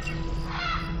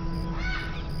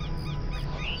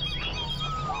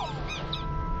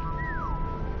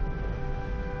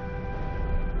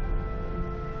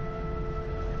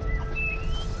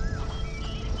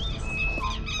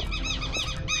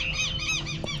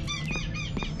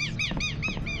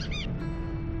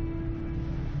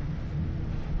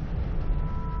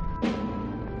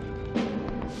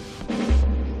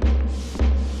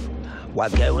 While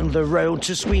going the road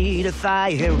to sweet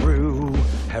Heru,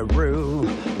 Heru,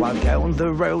 while going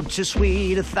the road to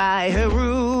sweet thigh.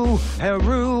 Hurroo,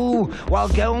 hurroo, while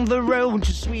going the road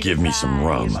to sweet. Give me some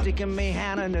rum.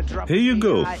 Here you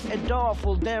go.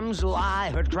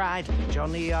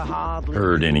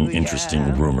 Heard any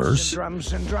interesting rumors?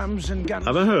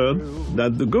 I've heard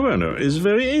that the governor is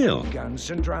very ill. You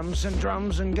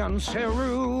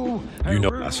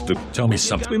know, tell me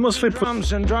something. We must report.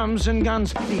 Drums and drums and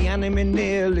guns, the enemy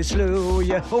nearly slew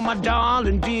you. Oh, my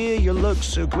darling dear, you look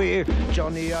so queer.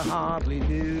 Johnny, I hardly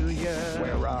knew you.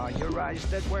 Where are your eyes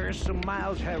that were so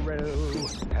mild? Hurroo,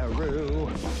 hurroo.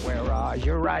 Where are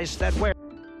your eyes that were...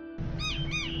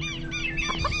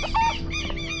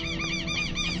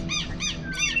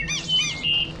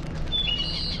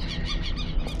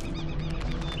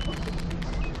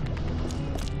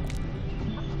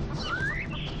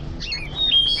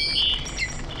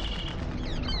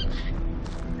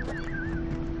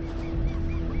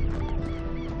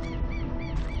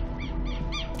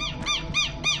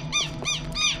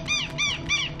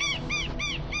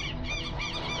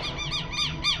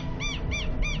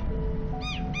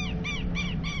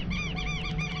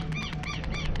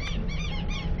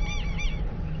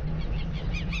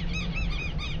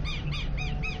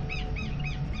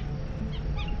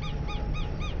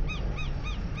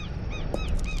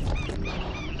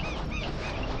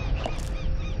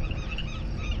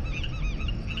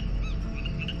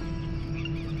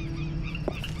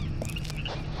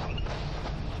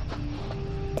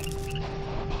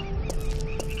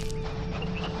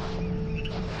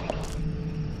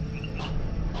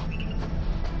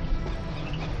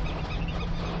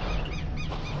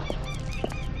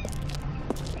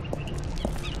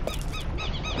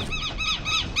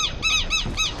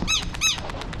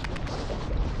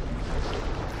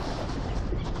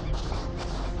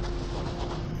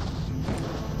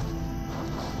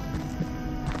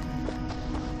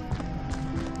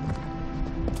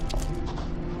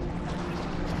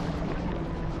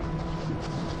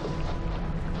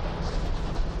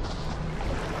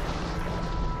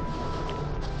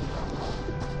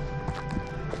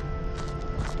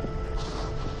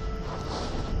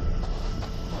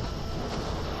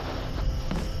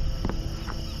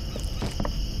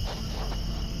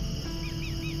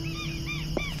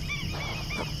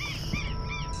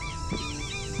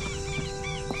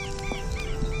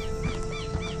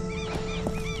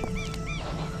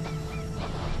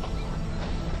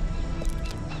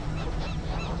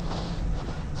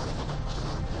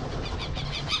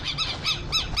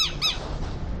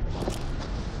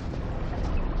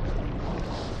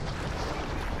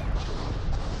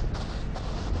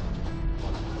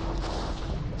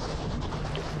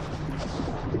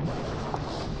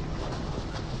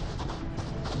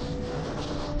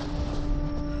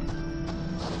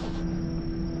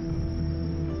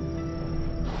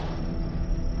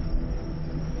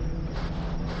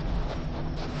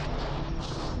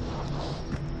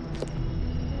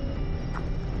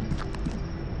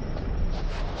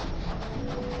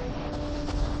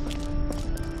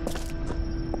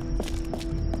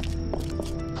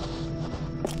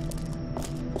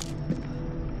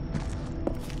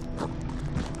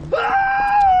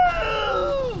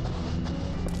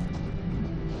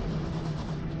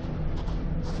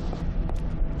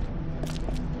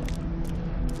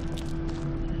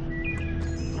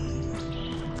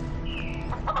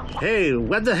 Hey,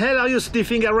 what the hell are you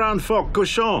sniffing around for,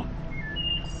 cochon?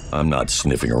 I'm not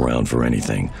sniffing around for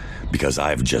anything, because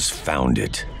I've just found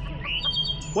it.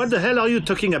 What the hell are you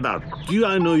talking about? Do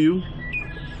I know you?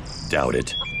 Doubt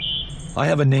it. I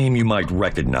have a name you might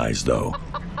recognize, though.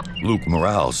 Luke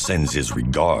Morale sends his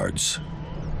regards.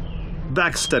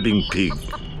 Backstabbing pig.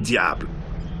 Diable.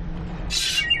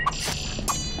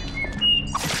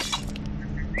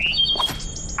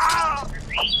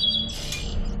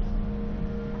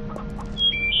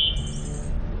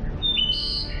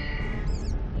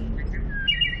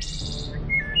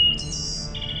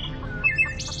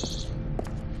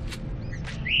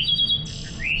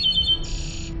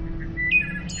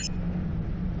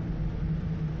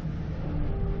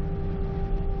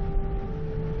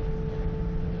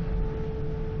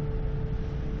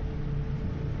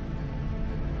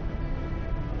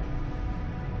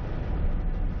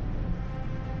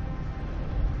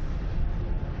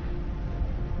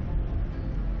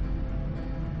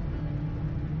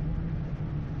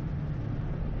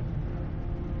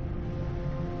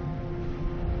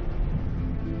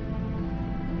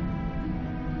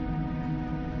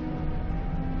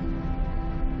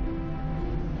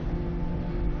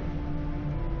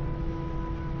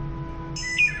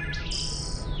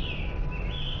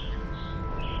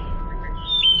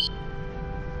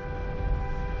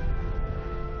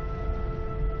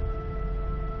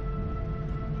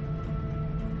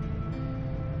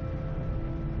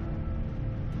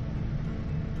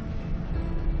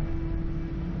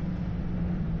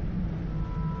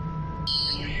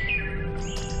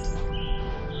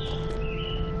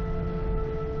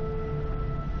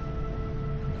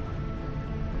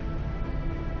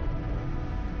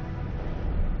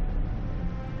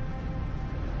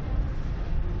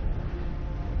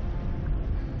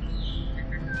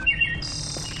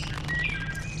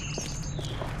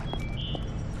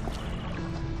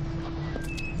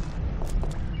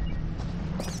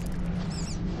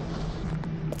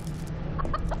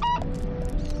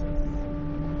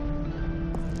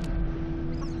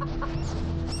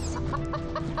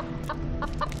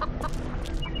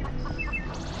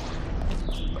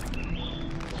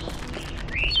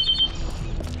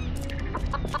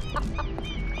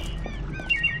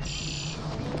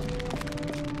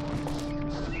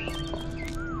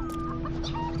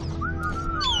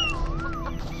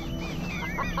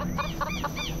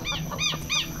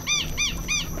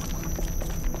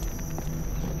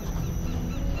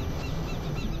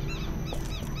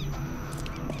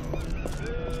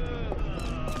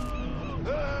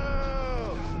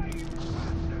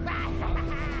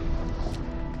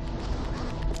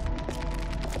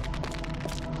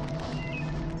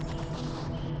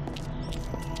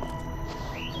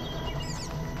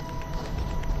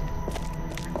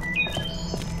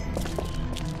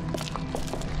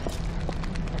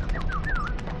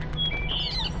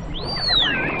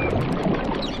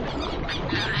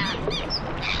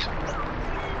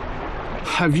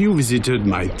 Have you visited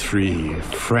my 3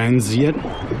 friends yet?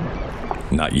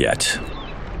 Not yet.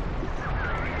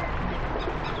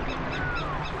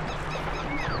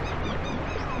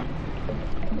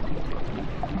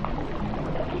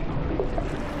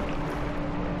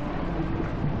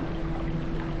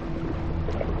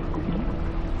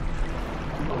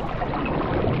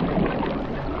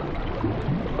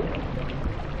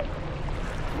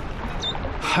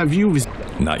 Have you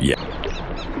Not yet.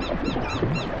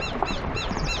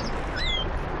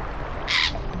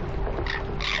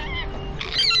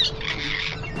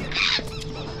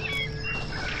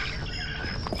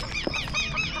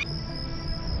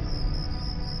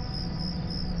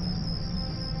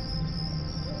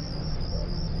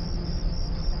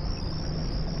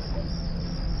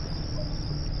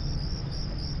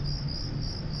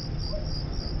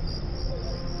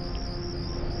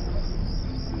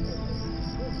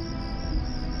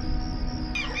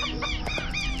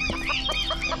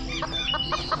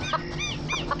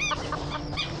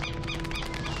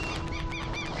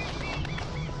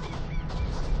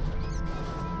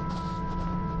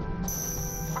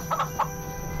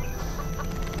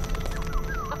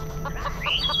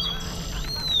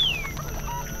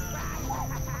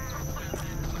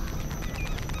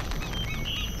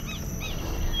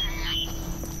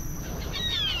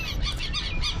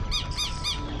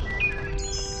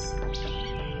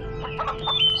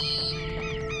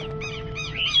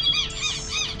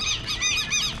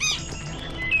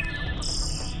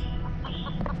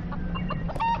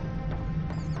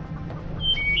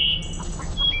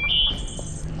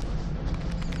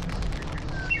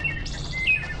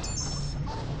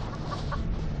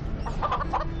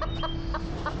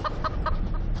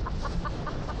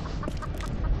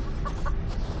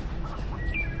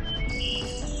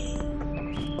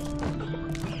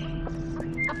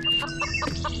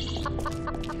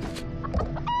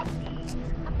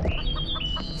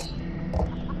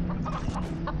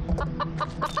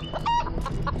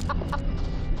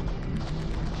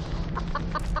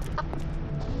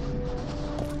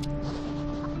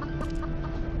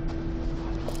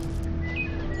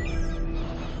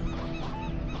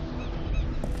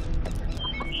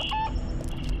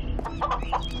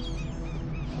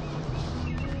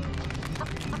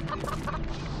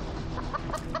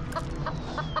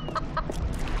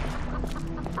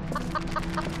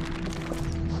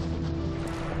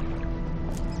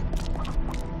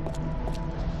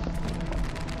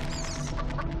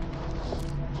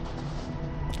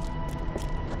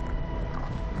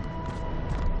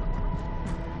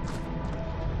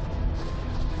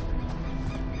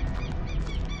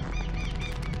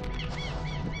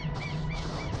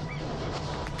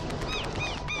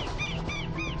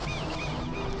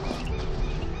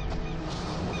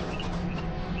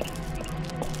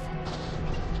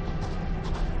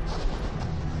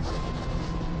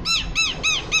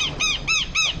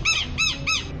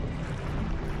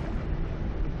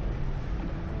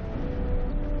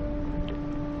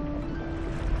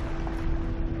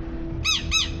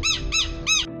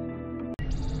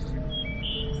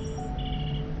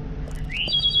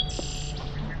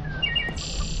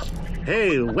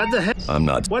 Hey, what the heck? I'm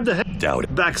not. What the heck? Doubt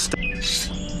it. Backstab.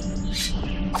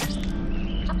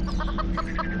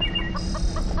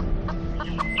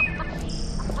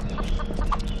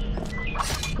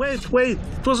 Wait,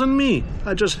 it wasn't me.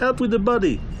 I just helped with the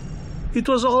body. It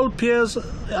was all Pierre's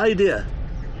idea.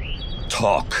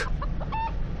 Talk.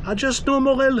 I just know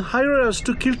Morel hired us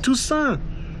to kill Toussaint.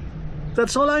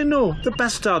 That's all I know. The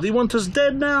bastard, he wants us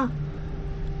dead now?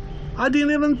 I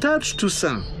didn't even touch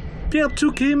Toussaint. Pierre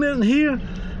took him in here,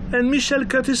 and Michel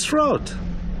cut his throat.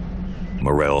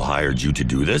 Morel hired you to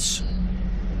do this?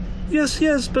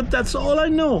 Yes, but that's all I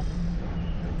know.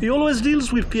 He always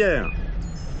deals with Pierre.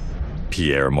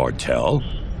 Pierre Martel?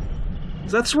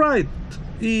 That's right.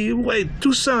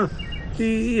 Toussaint,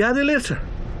 he had a letter.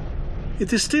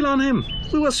 It is still on him.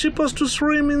 We were supposed to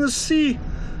throw him in the sea,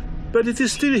 but it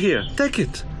is still here. Take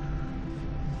it.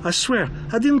 I swear,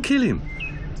 I didn't kill him.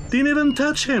 Didn't even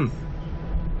touch him.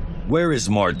 Where is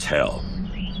Martel?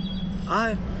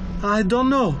 I don't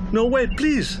know. No, wait,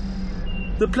 please.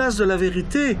 The Place de la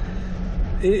Vérité,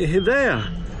 there.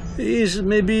 Is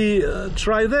maybe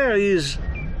try there. Is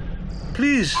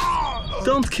please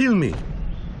don't kill me.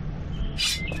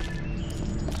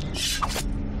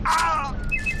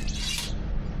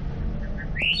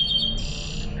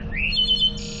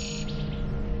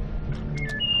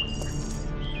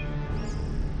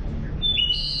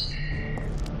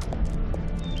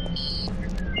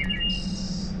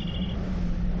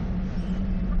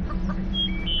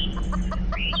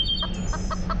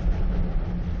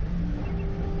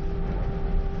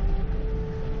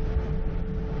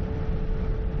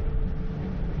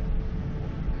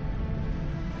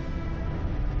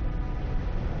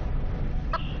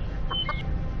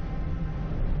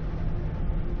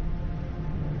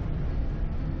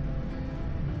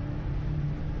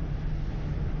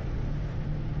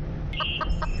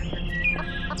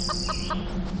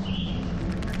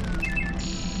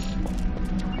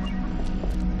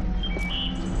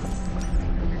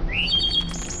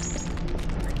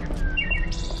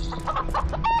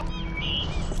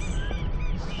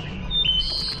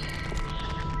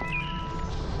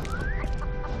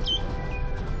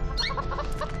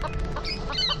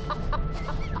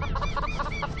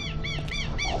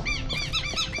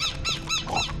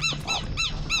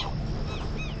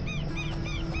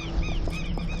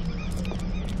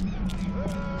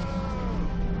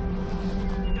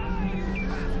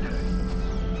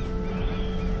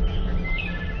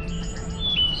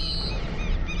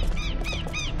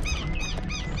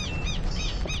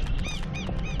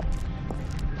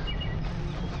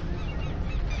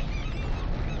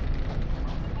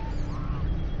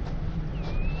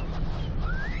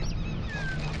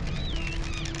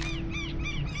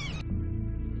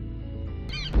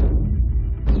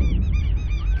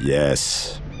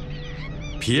 Yes.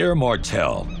 Pierre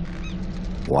Martel.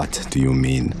 What do you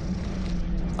mean?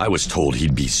 I was told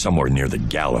he'd be somewhere near the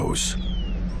gallows.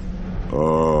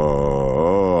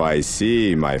 Oh, I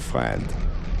see, my friend.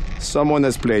 Someone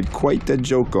has played quite a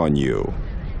joke on you.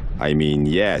 I mean,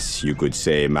 yes, you could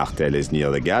say Martel is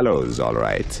near the gallows, all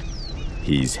right.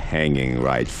 He's hanging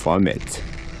right from it.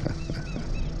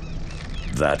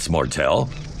 That's Martel?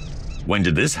 When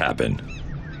did this happen?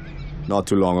 Not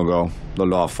too long ago. The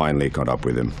law finally caught up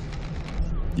with him.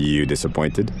 You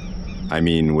disappointed? I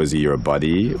mean, was he your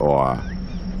buddy, or...?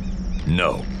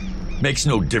 No. Makes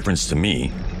no difference to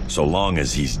me, so long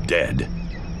as he's dead.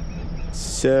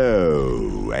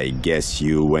 So, I guess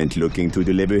you went looking to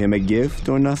deliver him a gift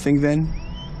or nothing then?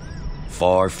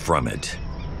 Far from it.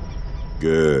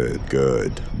 Good,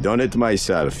 good. Done it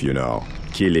myself, you know.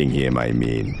 Killing him, I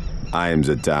mean. I'm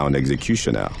the town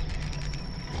executioner.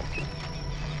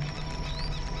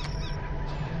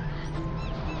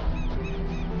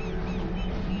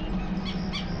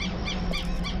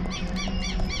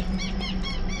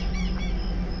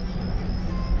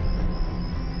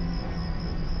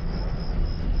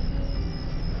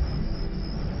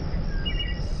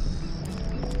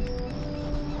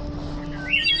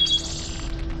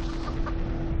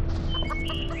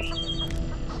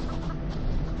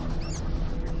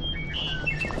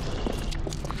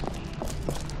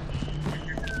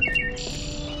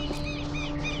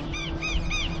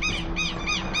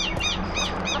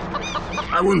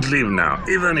 I wouldn't leave now,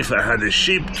 even if I had a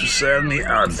ship to sell me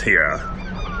out here.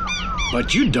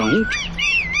 But you don't.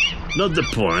 Not the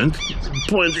point. The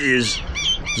point is,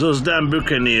 those damn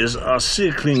buccaneers are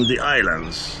circling the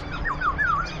islands.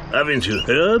 Haven't you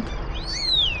heard?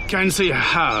 Can't say I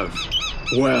have.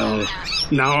 Well,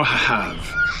 now I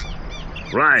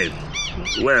have. Right.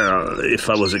 Well,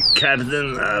 if I was a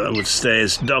captain, I would stay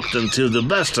as docked until the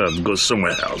bastard goes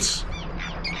somewhere else.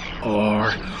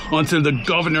 Or until the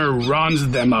governor runs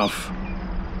them off.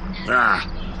 Ah,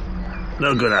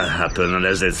 no gonna happen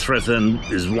unless they threaten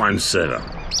his wine cellar.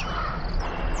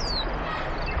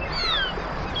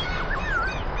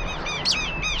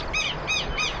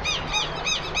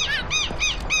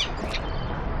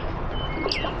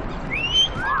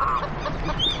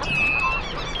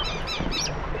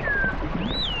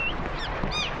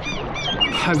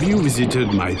 Have you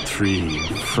visited my 3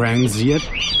 friends yet?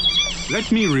 Let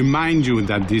me remind you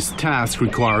that this task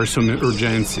requires some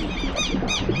urgency.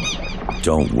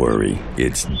 Don't worry,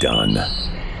 it's done.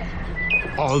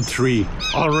 All 3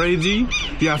 already?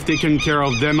 You have taken care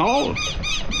of them all?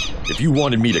 If you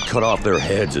wanted me to cut off their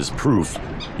heads as proof,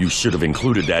 you should have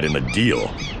included that in the deal.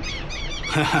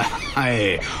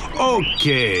 Hey,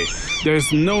 okay.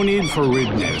 There's no need for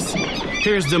rudeness.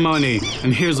 Here's the money,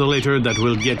 and here's a letter that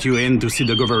will get you in to see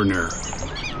the governor.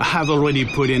 I have already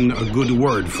put in a good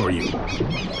word for you.